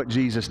 What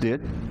Jesus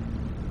did.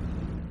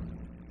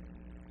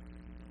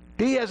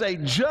 He has a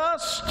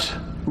just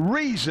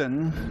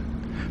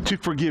reason to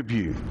forgive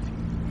you.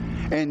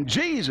 And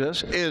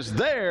Jesus is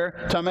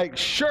there to make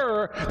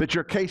sure that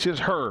your case is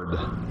heard.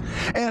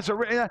 And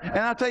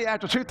I tell you,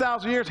 after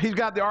 2,000 years, he's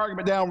got the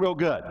argument down real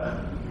good.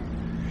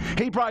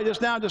 He probably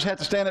just has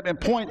to stand up and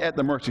point at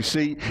the mercy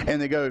seat,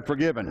 and they go,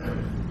 forgiven.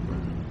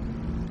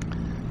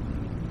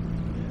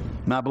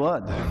 My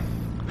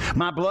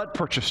blood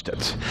purchased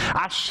it.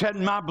 I shed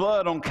my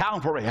blood on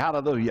Calvary.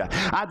 Hallelujah.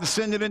 I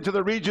descended into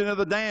the region of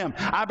the damned.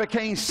 I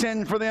became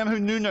sin for them who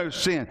knew no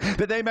sin,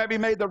 that they may be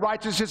made the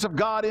righteousness of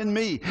God in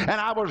me. And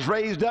I was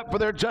raised up for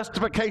their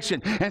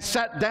justification and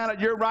sat down at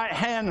your right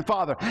hand,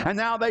 Father. And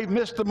now they've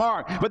missed the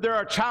mark, but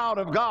they're a child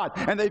of God,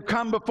 and they've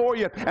come before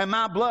you, and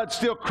my blood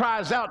still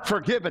cries out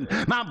forgiven.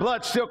 My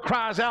blood still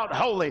cries out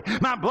holy.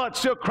 My blood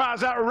still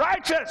cries out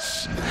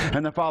righteous.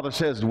 And the Father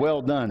says,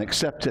 well done,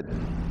 accept it.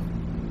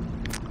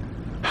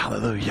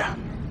 Hallelujah.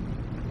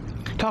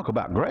 Talk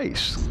about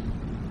grace.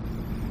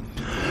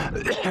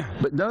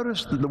 But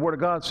notice that the Word of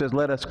God says,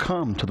 let us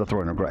come to the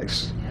throne of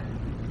grace.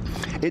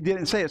 It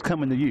didn't say it's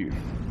coming to you.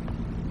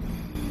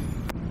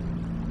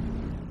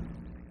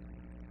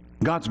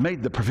 God's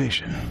made the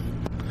provision.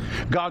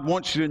 God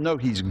wants you to know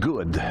he's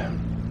good.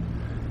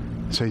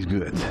 Say he's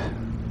good.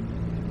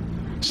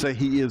 Say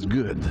he is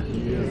good.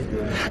 He is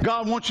good.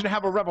 God wants you to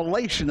have a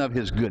revelation of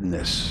his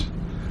goodness.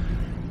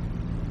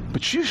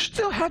 But you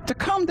still have to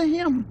come to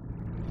him.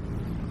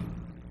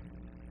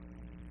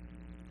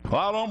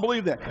 Well, I don't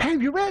believe that.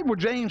 Have you read where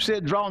James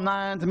said, draw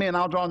nigh unto me and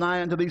I'll draw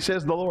nigh unto thee,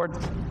 says the Lord?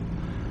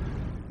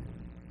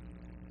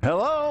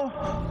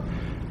 Hello?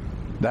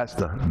 That's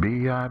the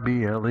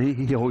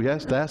B-I-B-L-E. Oh,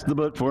 yes, that's the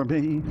book for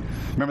me.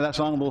 Remember that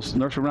song, a little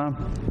nursery rhyme?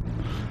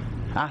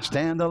 I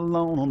stand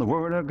alone on the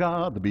word of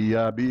God, the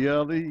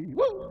B-I-B-L-E.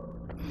 Woo!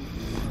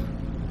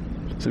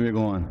 So you're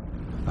going,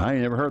 I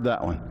ain't never heard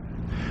that one.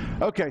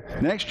 Okay,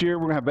 next year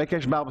we're going to have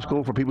Vacation Bible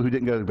School for people who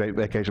didn't go to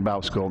Vacation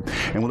Bible School.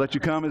 And we'll let you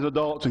come as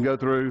adults and go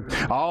through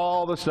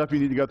all the stuff you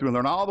need to go through and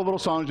learn all the little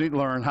songs you need to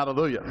learn.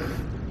 Hallelujah.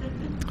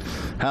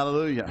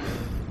 Hallelujah.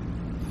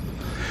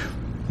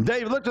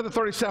 David, look to the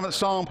 37th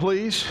Psalm,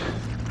 please.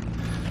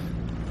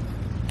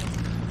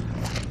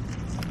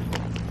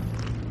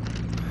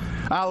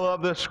 I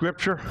love this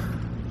scripture.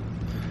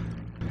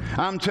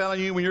 I'm telling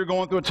you, when you're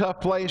going through a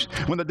tough place,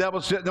 when the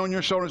devil's sitting on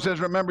your shoulder and says,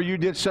 remember you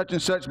did such and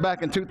such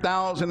back in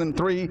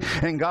 2003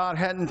 and God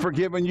hadn't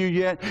forgiven you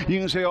yet, you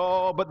can say,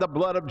 oh, but the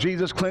blood of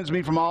Jesus cleansed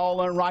me from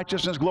all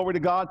unrighteousness. Glory to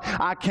God.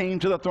 I came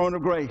to the throne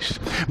of grace.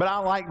 But I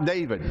like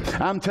David.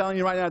 I'm telling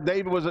you right now,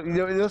 David was,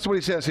 that's what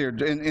he says here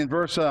in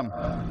verse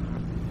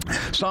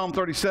Psalm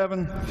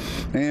 37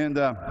 and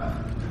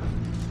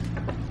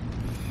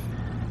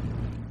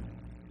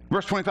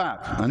verse 25.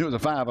 I knew it was a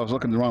 5. I was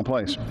looking in the wrong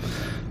place.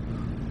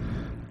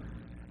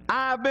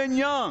 I've been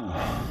young,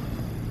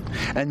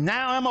 and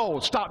now I'm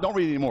old. Stop, don't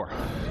read anymore.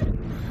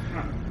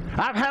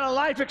 I've had a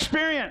life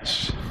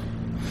experience.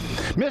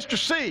 Mr.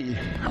 C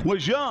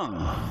was young.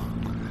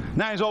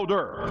 Now he's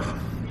older.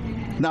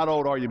 Not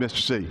old, are you,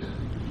 Mr. C?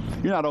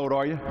 You're not old,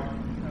 are you?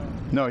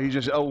 No, he's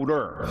just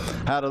older.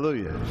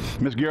 Hallelujah.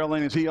 Miss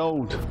Geraldine, is he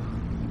old?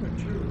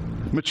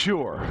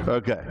 Mature.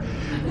 Okay.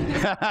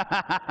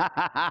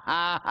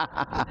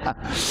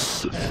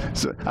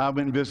 So I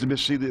went and visited Miss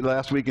Sheila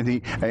last week, and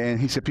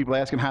he said people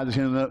ask him how does he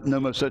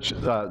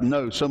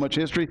know so much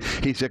history.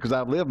 He said because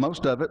I've lived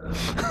most of it.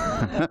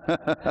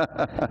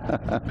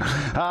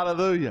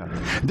 Hallelujah.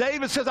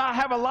 David says I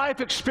have a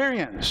life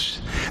experience.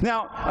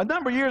 Now a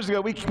number of years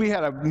ago we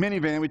had a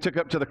minivan we took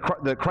up to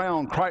the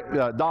Crown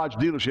Dodge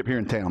dealership here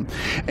in town,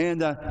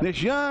 and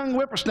this young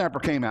whippersnapper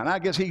came out. And I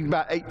guess he's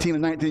about 18 or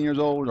 19 years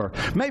old, or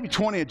maybe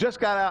 20. Had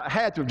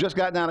to have just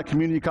gotten out of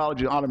community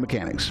college in auto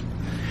mechanics.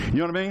 You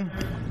know what I mean?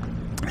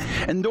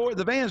 And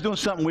the van's doing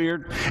something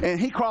weird, and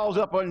he crawls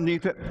up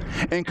underneath it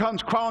and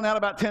comes crawling out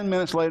about 10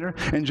 minutes later,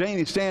 and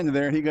Janie's standing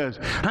there, and he goes,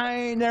 I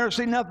ain't never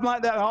seen nothing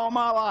like that all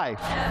my life.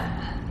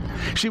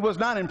 She was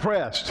not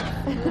impressed.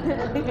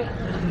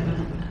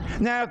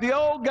 Now, if the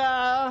old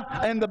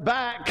guy in the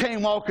back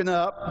came walking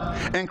up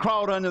and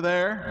crawled under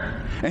there,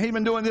 and he'd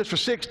been doing this for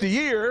 60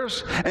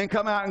 years, and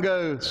come out and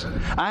goes,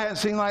 I hadn't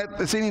seen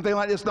anything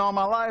like this in all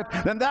my life,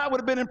 then that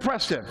would have been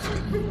impressive.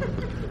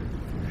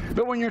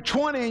 But when you're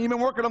 20 and you've been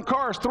working on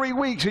cars 3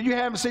 weeks and you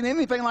haven't seen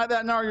anything like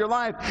that in all your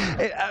life,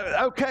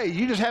 okay,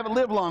 you just haven't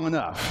lived long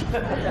enough.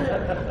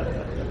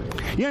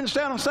 You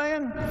understand what I'm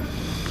saying?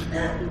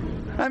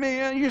 I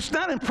mean, you're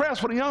not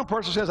impressed when a young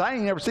person says, I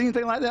ain't never seen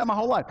anything like that in my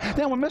whole life.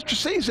 Then when Mr.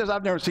 C says,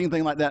 I've never seen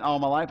anything like that in all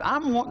my life,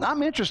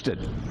 I'm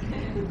interested.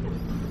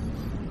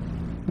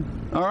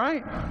 All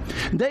right?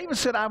 David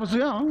said, I was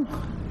young,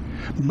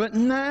 but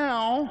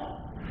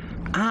now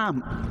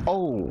I'm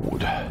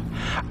old.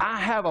 I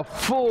have a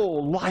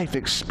full life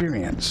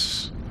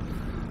experience.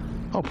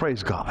 Oh,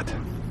 praise God.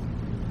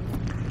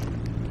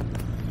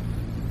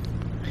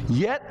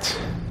 Yet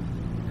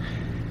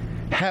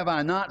have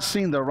I not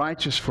seen the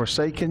righteous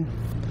forsaken,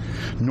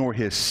 nor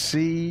his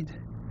seed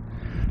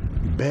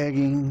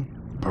begging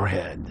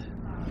bread.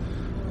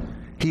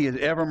 He is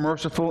ever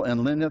merciful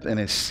and lendeth, and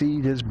his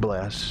seed is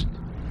blessed.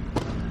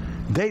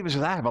 David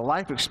says, I have a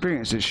life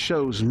experience that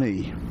shows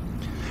me,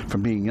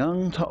 from being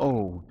young to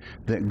old,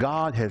 that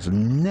God has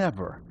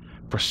never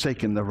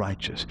forsaken the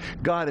righteous.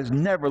 God has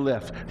never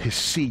left his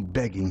seed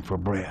begging for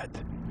bread.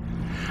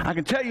 I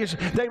can tell you,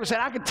 David said,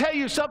 I can tell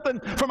you something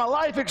from a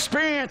life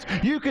experience.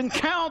 You can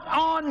count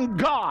on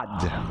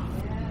God.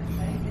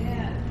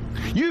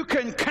 You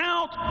can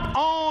count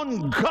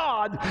on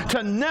God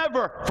to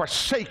never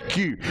forsake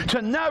you,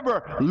 to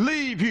never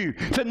leave you,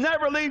 to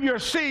never leave your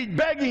seed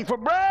begging for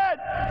bread.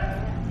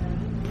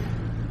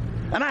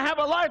 And I have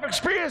a life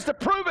experience to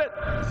prove it.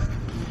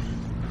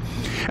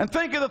 And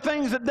think of the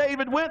things that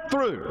David went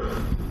through.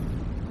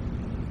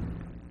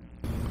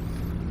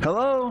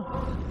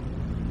 Hello?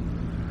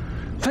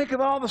 Think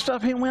of all the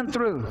stuff he went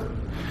through.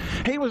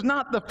 He was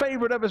not the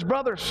favorite of his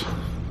brothers.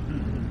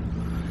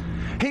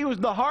 He was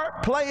the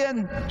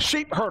harp-playing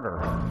sheep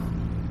herder.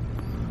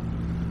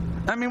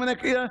 I mean,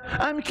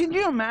 can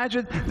you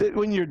imagine that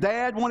when your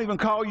dad won't even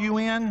call you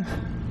in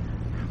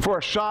for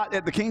a shot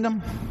at the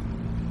kingdom?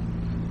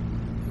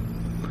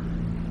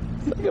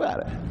 Think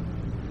about it.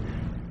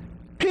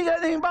 He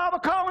doesn't even bother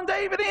calling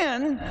David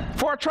in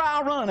for a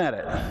trial run at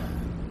it.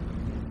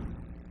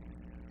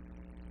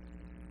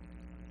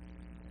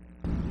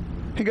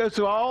 He goes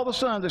through all the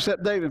sons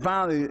except David.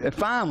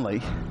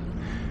 Finally,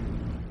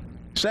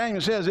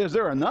 Samuel says, is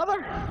there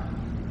another?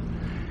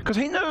 Because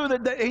he knew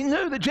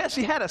that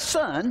Jesse had a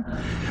son,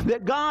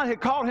 that God had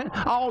called him.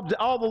 All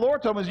the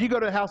Lord told him is, you go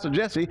to the house of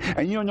Jesse,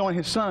 and you anoint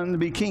his son to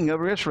be king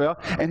over Israel.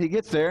 And he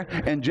gets there,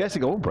 and Jesse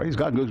goes, oh, praise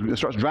God, goes and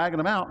starts dragging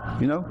him out,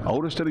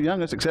 oldest to the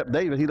youngest, except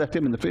David. He left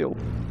him in the field.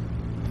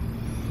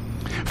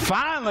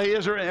 Finally,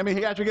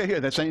 he actually got here.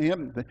 That's saying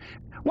him.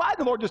 Why did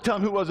the Lord just tell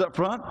him who was up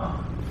front?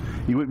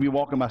 You wouldn't be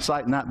walking by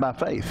sight, not by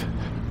faith.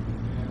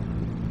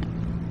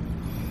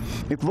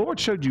 If the Lord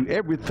showed you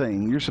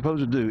everything you're supposed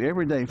to do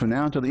every day from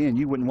now until the end,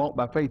 you wouldn't walk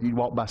by faith, you'd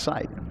walk by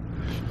sight.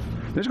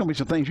 There's going to be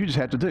some things you just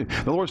have to do.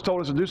 The Lord's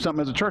told us to do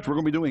something as a church. We're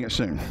going to be doing it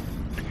soon.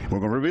 We're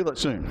going to reveal it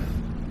soon.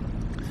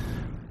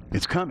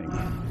 It's coming.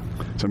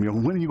 Some of you go,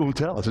 when are you going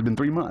to tell us? It's been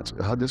 3 months.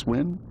 Just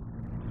when?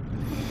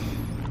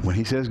 When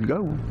he says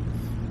go.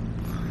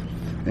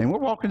 And we're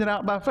walking it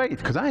out by faith,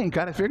 because I ain't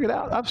got it figured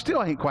out. I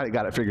still ain't quite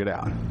got it figured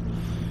out.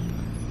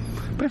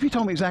 But if you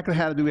told me exactly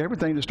how to do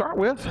everything to start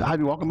with, I'd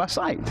be walking by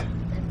sight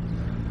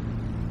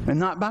and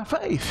not by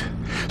faith.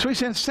 So he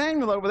sends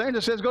Samuel over there and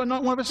just says, go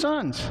anoint one of his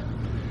sons.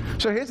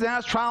 So here's now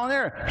it's trial and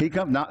error. He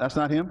comes, no, that's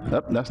not him.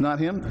 That's not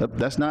him.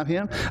 That's not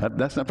him.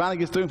 That's not. Finally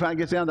gets through and finally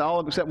gets down to all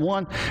of them except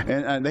one,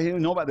 and they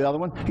didn't know about the other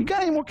one. You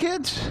got any more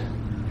kids?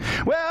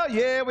 Well,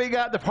 yeah, we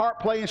got the harp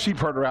playing sheep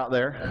herder out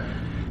there.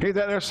 He's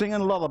out there singing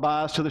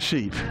lullabies to the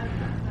sheep.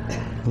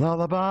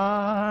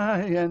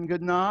 Lullaby and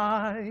good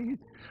night,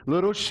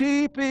 little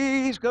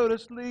sheepies go to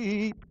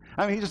sleep.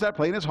 I mean, he just started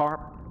playing his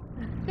harp.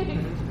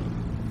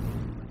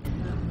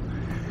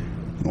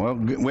 Well,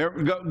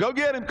 go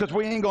get him, because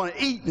we ain't going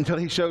to eat until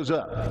he shows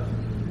up.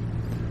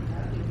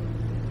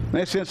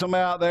 They send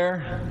somebody out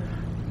there.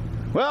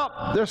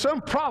 Well, there's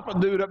some prophet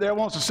dude up there who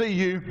wants to see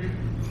you.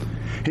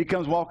 He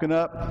comes walking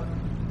up.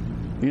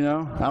 You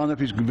know, I don't know if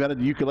he's vetted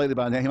the ukulele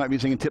by now. He might be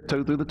singing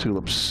Tiptoe Through the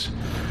Tulips.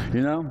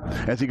 You know,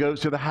 as he goes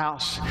to the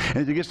house. And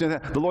as he gets there,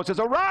 the Lord says,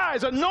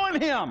 arise,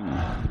 anoint him.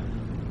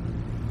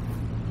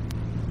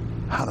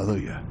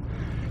 Hallelujah.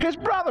 His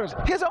brothers,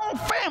 his own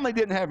family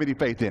didn't have any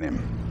faith in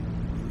him.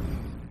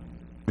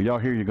 But y'all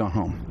hear you gone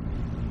home.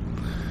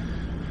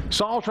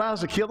 Saul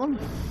tries to kill him.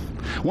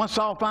 Once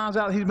Saul finds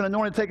out he's been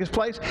anointed to take his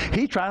place,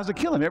 he tries to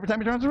kill him. Every time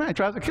he turns around, he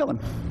tries to kill him.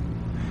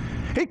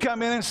 He'd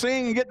come in and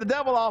sing and get the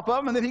devil off of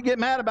him, and then he'd get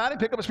mad about it,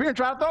 pick up a spear and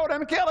try to throw it at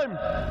him and kill him.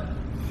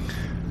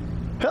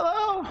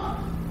 Hello?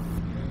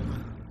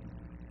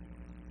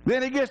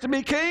 Then he gets to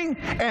be king,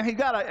 and he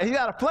got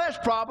a flesh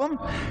problem.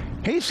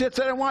 He sits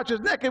there and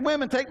watches naked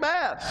women take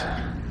baths.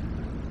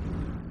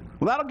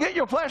 Well, that'll get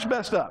your flesh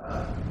messed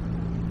up.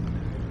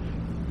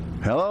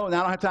 Hello? Now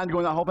I don't have time to go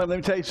into that whole thing. Let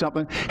me tell you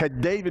something. Had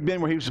David been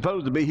where he was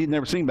supposed to be, he'd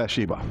never seen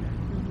Bathsheba.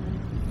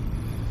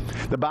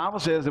 The Bible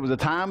says there was a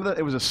time,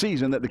 it was a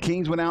season that the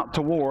kings went out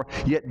to war,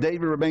 yet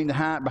David remained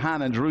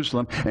behind in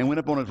Jerusalem and went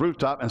up on his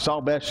rooftop and saw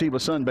Bathsheba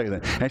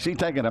sunbathing. And she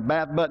taking a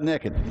bath butt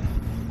naked.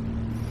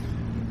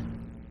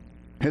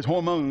 His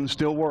hormones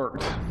still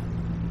worked.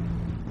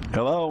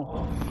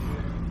 Hello?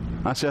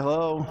 I said,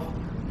 hello?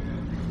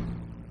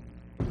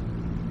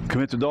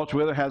 Commits adultery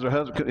with her, has her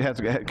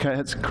husband,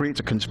 creates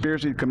a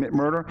conspiracy to commit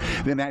murder,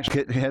 then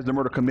actually has the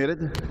murder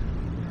committed.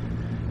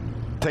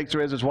 Takes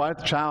her as his wife,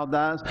 the child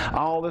dies,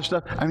 all this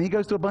stuff. I mean, he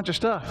goes through a bunch of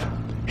stuff.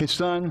 His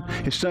son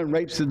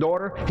rapes the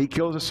daughter. He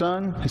kills his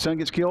son. His son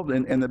gets killed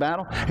in the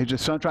battle.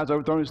 His son tries to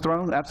overthrow his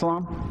throne,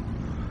 Absalom.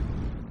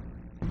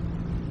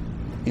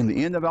 In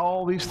the end of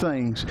all these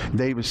things,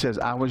 David says,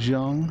 I was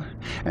young,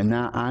 and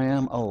now I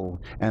am old,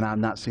 and I've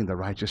not seen the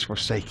righteous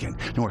forsaken,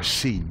 nor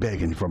seed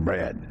begging for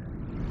bread.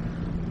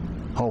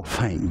 Oh,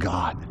 thank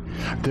God.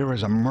 There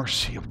is a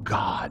mercy of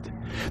God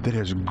that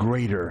is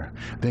greater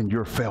than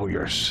your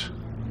failures.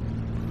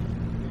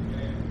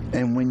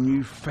 And when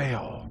you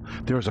fail,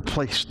 there's a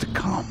place to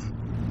come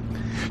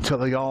to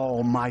the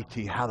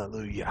Almighty,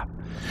 hallelujah,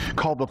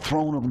 called the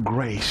throne of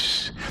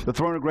grace. The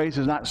throne of grace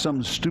is not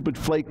some stupid,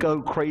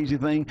 flako, crazy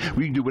thing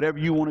where you can do whatever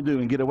you want to do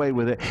and get away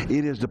with it.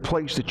 It is the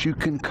place that you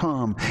can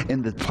come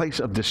in the place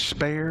of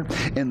despair,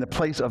 in the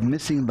place of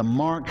missing the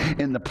mark,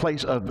 in the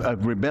place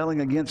of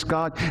rebelling against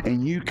God,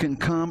 and you can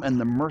come,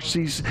 and the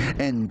mercies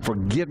and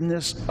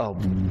forgiveness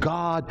of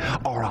God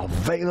are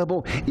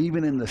available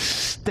even in the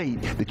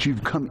state that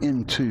you've come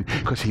into,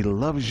 because He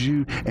loves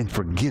you and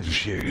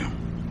forgives you.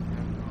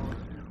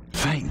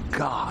 Thank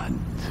God.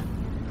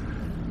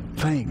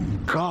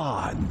 Thank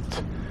God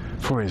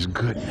for His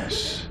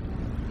goodness.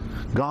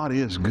 God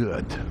is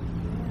good.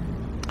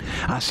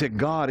 I said,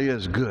 God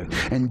is good.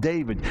 And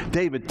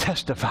David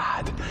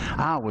testified,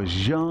 I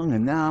was young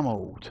and now I'm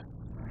old,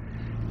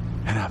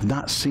 and I've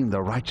not seen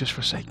the righteous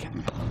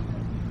forsaken.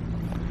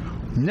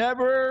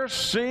 Never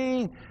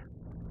seen.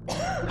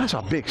 That's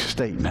a big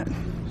statement.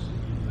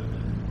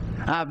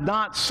 I've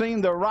not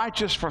seen the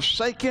righteous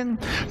forsaken,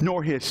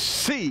 nor his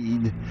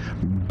seed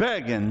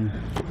begging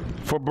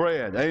for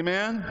bread.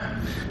 Amen?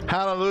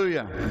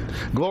 Hallelujah.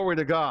 Glory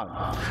to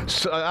God.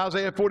 So,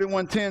 Isaiah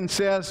 41:10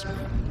 says,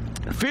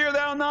 fear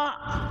thou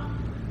not,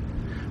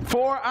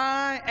 for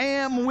I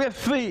am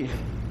with thee.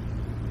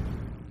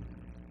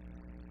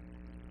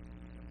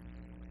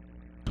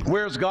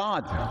 Where's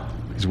God?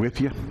 He's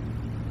with you.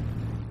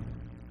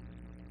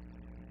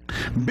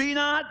 Be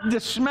not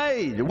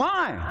dismayed.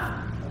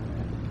 Why?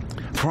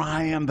 For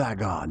I am thy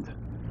God.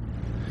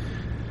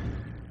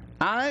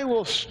 I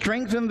will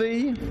strengthen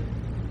thee.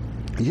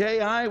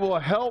 Yea, I will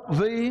help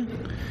thee.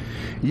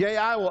 Yea,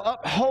 I will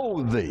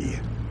uphold thee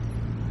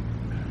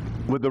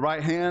with the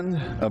right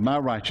hand of my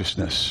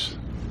righteousness.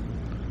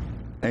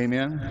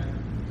 Amen.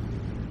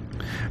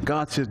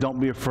 God says, don't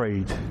be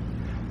afraid.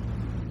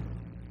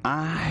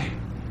 I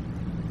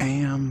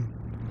am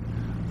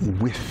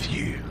with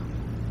you.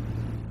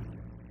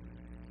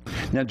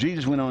 Now,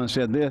 Jesus went on and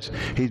said this.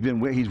 He's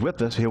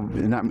with us. He'll be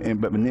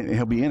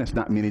in us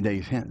not many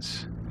days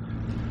hence.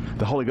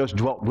 The Holy Ghost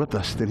dwelt with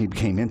us, then He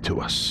came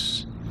into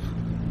us.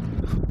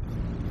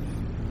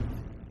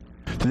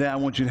 Today, I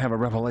want you to have a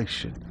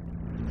revelation.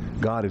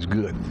 God is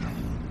good.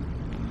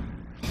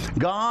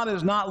 God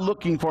is not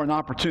looking for an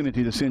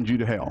opportunity to send you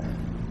to hell.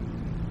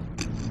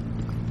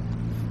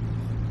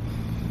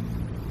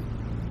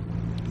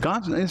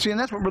 And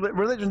that's what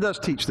religion does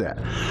teach that.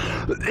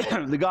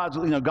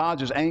 God's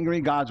just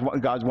angry. How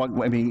many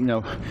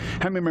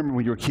remember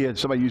when you were kids,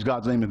 somebody used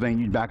God's name in vain,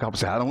 you'd back up and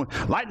say,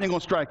 lightning going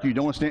to strike you.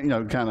 Don't want to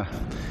stand, kind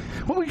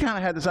of. Well, we kind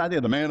of had this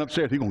idea, the man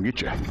upstairs, he's going to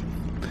get you.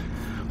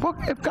 Well,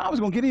 if God was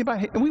going to get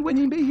anybody, we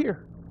wouldn't even be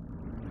here.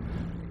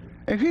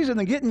 If he's in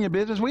the getting you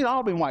business, we'd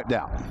all been wiped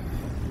out.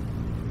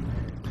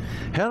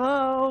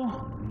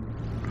 Hello?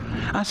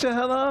 I said,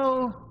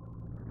 hello?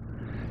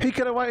 He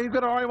could have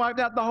already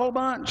wiped out the whole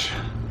bunch.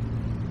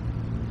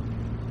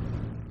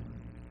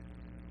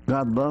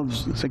 God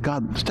loves, say,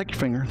 God, just take your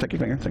finger. Put it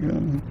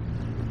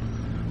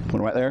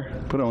right there.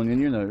 Put it on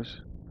in your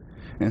nose.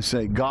 And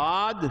say,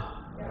 God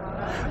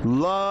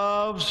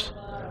loves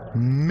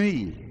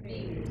me.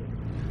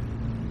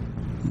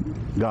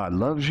 God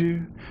loves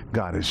you.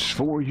 God is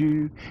for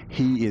you.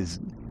 He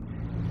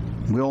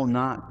will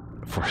not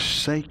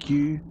forsake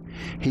you.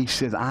 He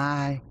says,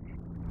 I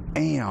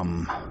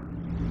am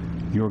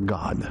your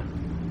God.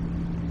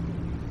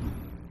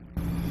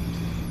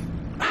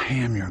 I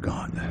am your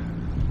God.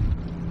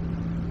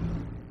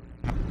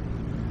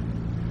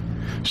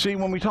 See,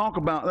 when we talk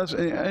about, let's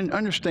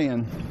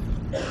understand,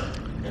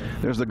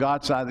 there's the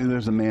God side and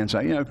there's the man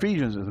side.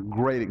 Ephesians is a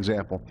great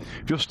example.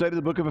 If you'll study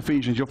the book of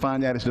Ephesians, you'll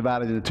find out it's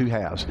divided into two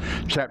halves.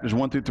 Chapters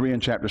 1 through 3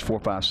 and chapters 4,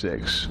 5,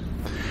 6.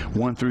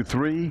 1 through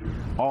 3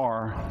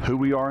 are who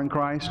we are in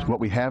Christ,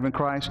 what we have in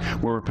Christ,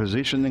 where we're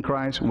positioned in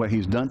Christ, what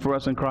he's done for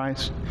us in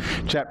Christ.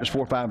 Chapters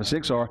 4, 5, and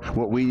 6 are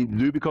what we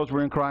do because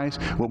we're in Christ,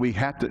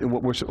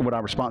 what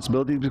our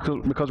responsibility is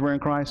because we're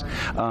in Christ,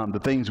 the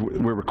things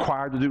we're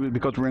required to do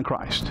because we're in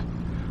Christ.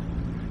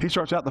 He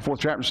starts out the 4th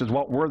chapter and says,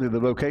 walk worthy of the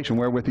vocation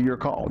wherewith you're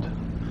called.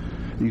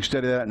 You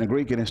study that in the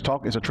Greek, and it's a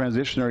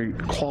transitionary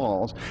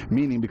clause,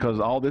 meaning because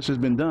all this has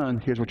been done,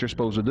 here's what you're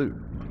supposed to do.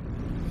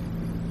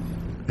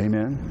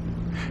 Amen?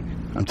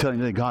 I'm telling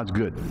you that God's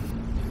good.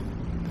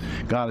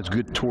 God is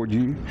good toward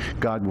you.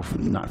 God will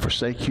not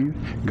forsake you.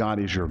 God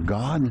is your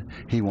God.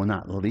 He will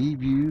not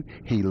leave you.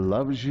 He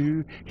loves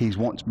you. He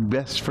wants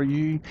best for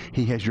you.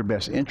 He has your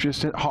best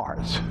interest at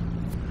heart.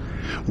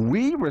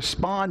 We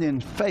respond in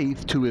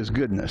faith to his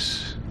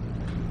goodness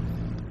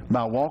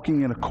by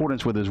walking in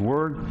accordance with his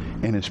word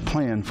and his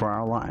plan for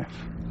our life.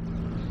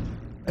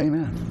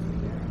 Amen.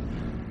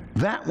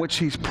 That which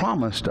he's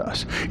promised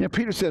us.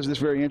 Peter says this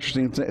very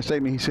interesting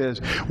statement. He says,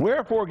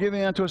 wherefore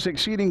giving unto us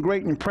exceeding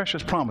great and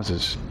precious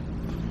promises,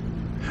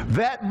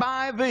 that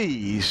by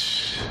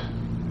these,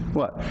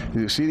 what?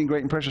 The exceeding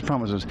great and precious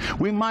promises,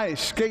 we might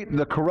escape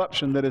the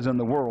corruption that is in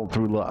the world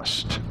through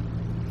lust.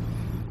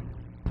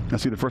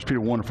 That's either 1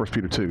 Peter 1 or 1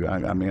 Peter 2.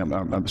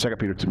 I'm 2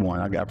 Peter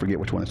 1. I forget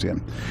which one it's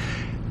in.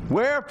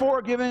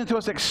 Wherefore given unto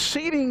us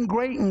exceeding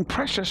great and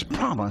precious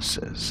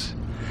promises,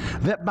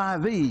 that by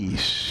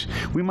these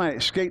we might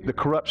escape the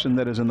corruption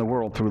that is in the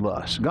world through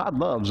lust. God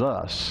loves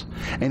us,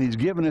 and he's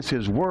given us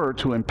his word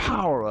to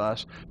empower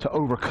us to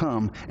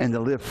overcome and to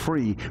live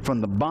free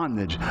from the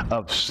bondage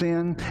of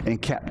sin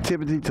and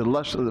captivity to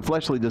lust, the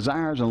fleshly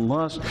desires and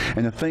lust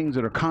and the things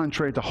that are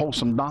contrary to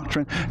wholesome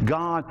doctrine.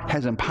 God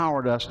has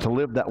empowered us to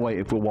live that way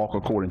if we'll walk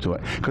according to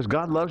it. Because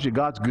God loves you,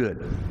 God's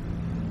good.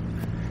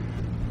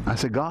 I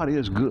said, God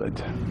is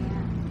good.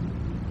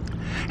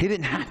 He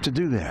didn't have to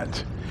do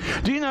that.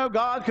 Do you know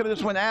God could have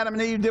just, when Adam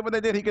and Eve did what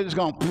they did, he could have just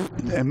gone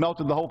and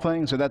melted the whole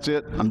thing, so that's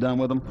it, I'm done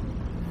with them?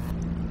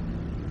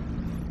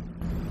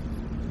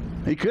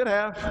 He could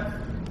have.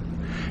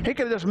 He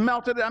could have just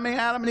melted it.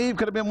 Adam and Eve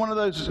could have been one of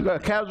those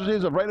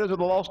casualties of Raiders of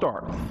the Lost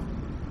Ark.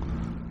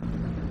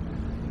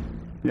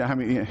 Yeah,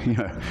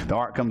 the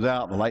ark comes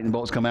out, the lightning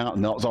bolts come out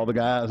and melts all the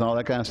guys and all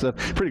that kind of stuff.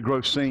 Pretty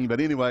gross scene, but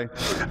anyway,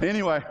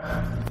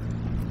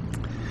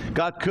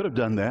 God could have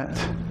done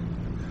that.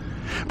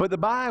 But the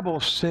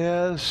Bible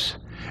says,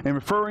 in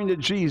referring to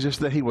Jesus,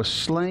 that he was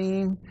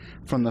slain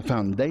from the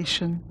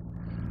foundation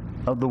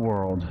of the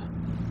world.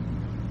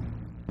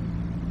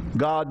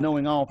 God,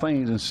 knowing all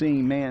things and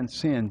seeing man's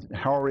sin,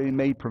 had already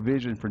made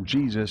provision for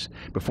Jesus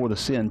before the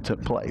sin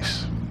took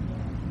place.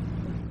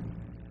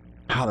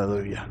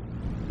 Hallelujah.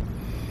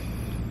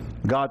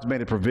 God's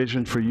made a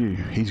provision for you.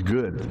 He's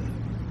good.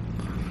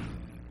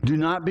 Do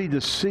not be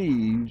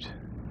deceived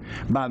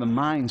by the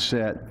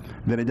mindset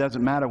that it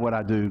doesn't matter what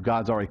I do,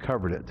 God's already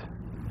covered it.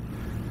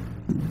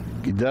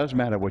 It does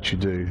matter what you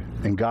do,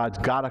 and God's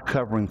got a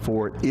covering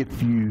for it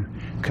if you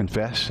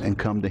confess and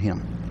come to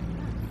him.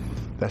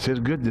 That's his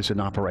goodness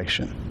in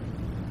operation.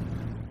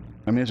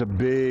 There's a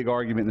big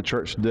argument in the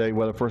church today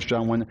whether 1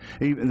 John 1,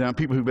 even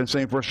people who've been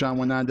saying 1 John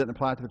 1:9 doesn't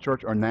apply to the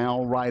church are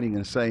now writing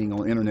and saying on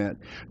the internet,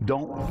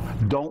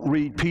 don't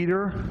read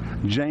Peter,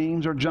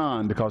 James, or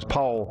John because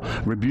Paul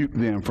rebuked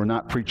them for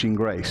not preaching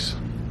grace.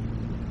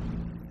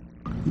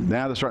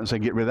 Now they're starting to say,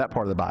 get rid of that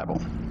part of the Bible.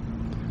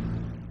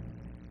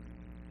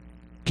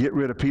 Get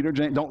rid of Peter,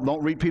 James.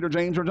 Don't read Peter,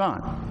 James, or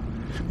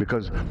John,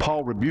 because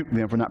Paul rebuked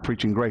them for not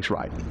preaching grace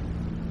right.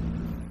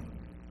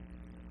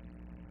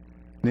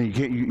 Then you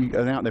can't.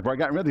 Now they've already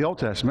gotten rid of the Old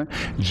Testament.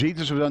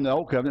 Jesus was under the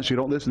Old Covenant, so you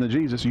don't listen to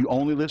Jesus. You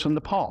only listen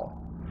to Paul.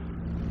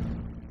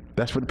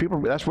 That's what the people.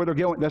 That's where they're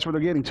going. That's where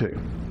they're getting to.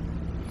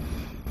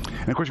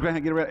 And of course, you're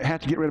going to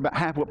have to get rid of about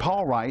half what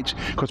Paul writes,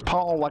 because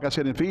Paul, like I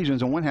said in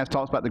Ephesians, on one hand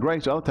talks about the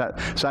grace, the other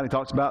side he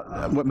talks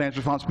about what man's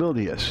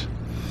responsibility is.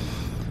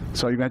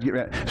 So you're going to have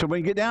to get rid. So when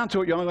you get down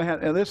to it, you're only going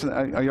to have. Listen,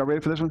 are y'all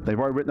ready for this one? They've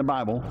already written a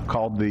Bible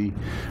called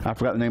I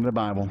forgot the name of the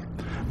Bible,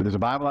 but there's a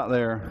Bible out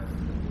there,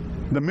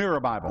 the Mirror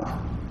Bible.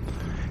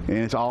 And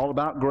it's all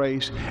about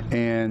grace,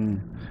 and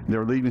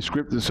they're leaving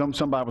script. Some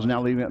Bibles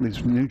now leaving out,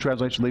 these new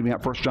translations leaving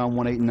out 1 John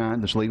 1, 8, and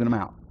 9, just leaving them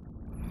out,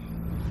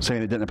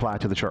 saying it didn't apply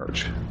to the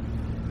church.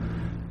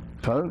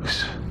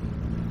 Folks,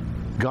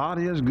 God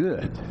is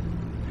good,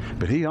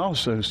 but he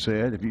also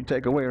said, if you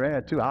take away or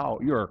add to,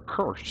 you're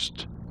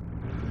cursed.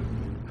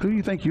 Who do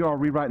you think you are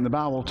rewriting the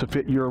Bible to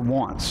fit your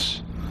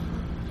wants?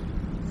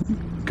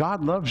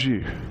 God loves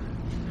you.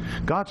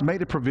 God's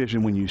made a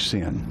provision when you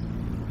sin.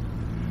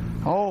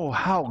 Oh,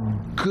 how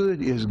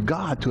good is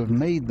God to have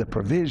made the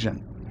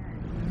provision.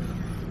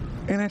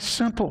 And it's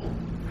simple.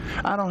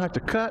 I don't have to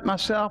cut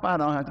myself.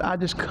 I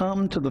just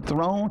come to the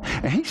throne.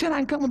 And he said I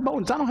can come with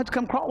boldness. I don't have to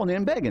come crawling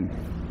in begging.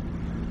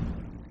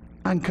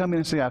 I can come in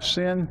and say, I've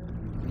sinned.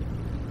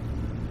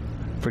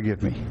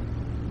 Forgive me.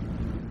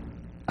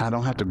 I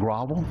don't have to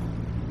grovel.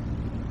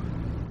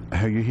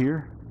 Are you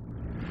here?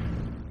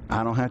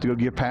 I don't have to go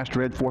give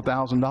Pastor Ed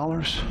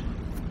 $4,000.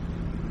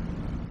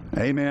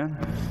 Amen.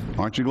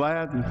 Aren't you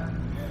glad?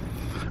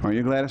 Aren't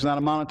you glad it's not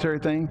a monetary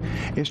thing?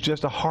 It's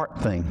just a heart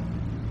thing.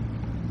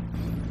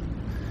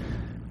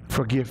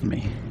 Forgive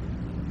me,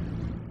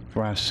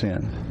 for I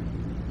sinned.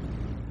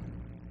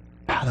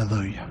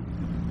 Hallelujah.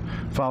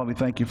 Father, we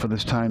thank you for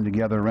this time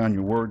together around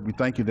your word. We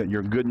thank you that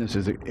your goodness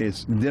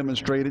is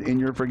demonstrated in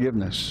your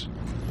forgiveness.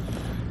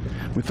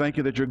 We thank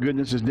you that your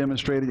goodness is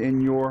demonstrated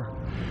in your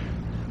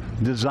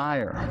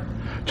desire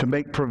to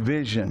make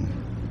provision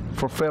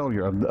for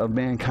failure of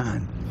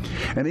mankind.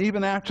 And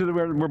even after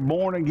we're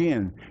born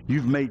again,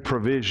 you've made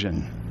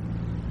provision.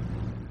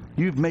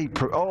 You've made,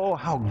 oh,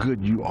 how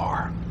good you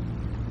are.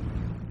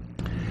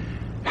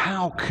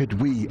 How could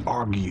we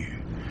argue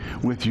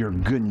with your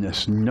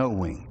goodness,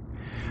 knowing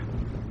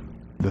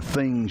the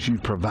things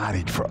you've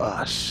provided for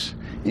us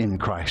in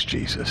Christ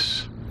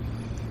Jesus?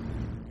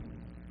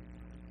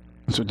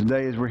 So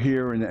today, as we're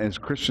here and as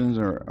Christians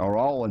are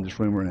all in this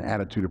room, we're in an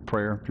attitude of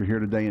prayer. If you're here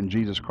today and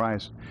Jesus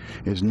Christ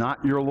is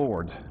not your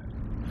Lord,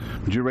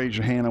 would you raise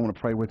your hand? I want to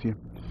pray with you.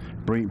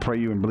 Pray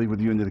you and believe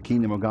with you into the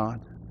kingdom of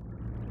God.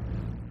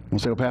 We'll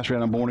say, well, Pastor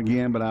Ed, I'm born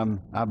again, but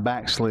I've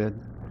backslid.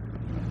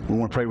 We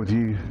want to pray with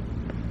you.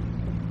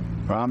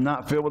 Or I'm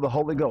not filled with the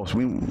Holy Ghost.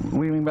 What do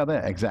you mean by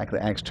that? Exactly,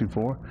 Acts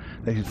 2:4.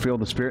 They filled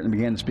the Spirit and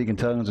began to speak in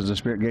tongues as the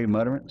Spirit gave them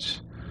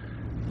utterance.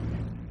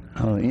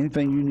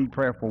 Anything you need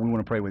prayer for, we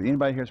want to pray with you.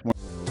 Anybody here this morning?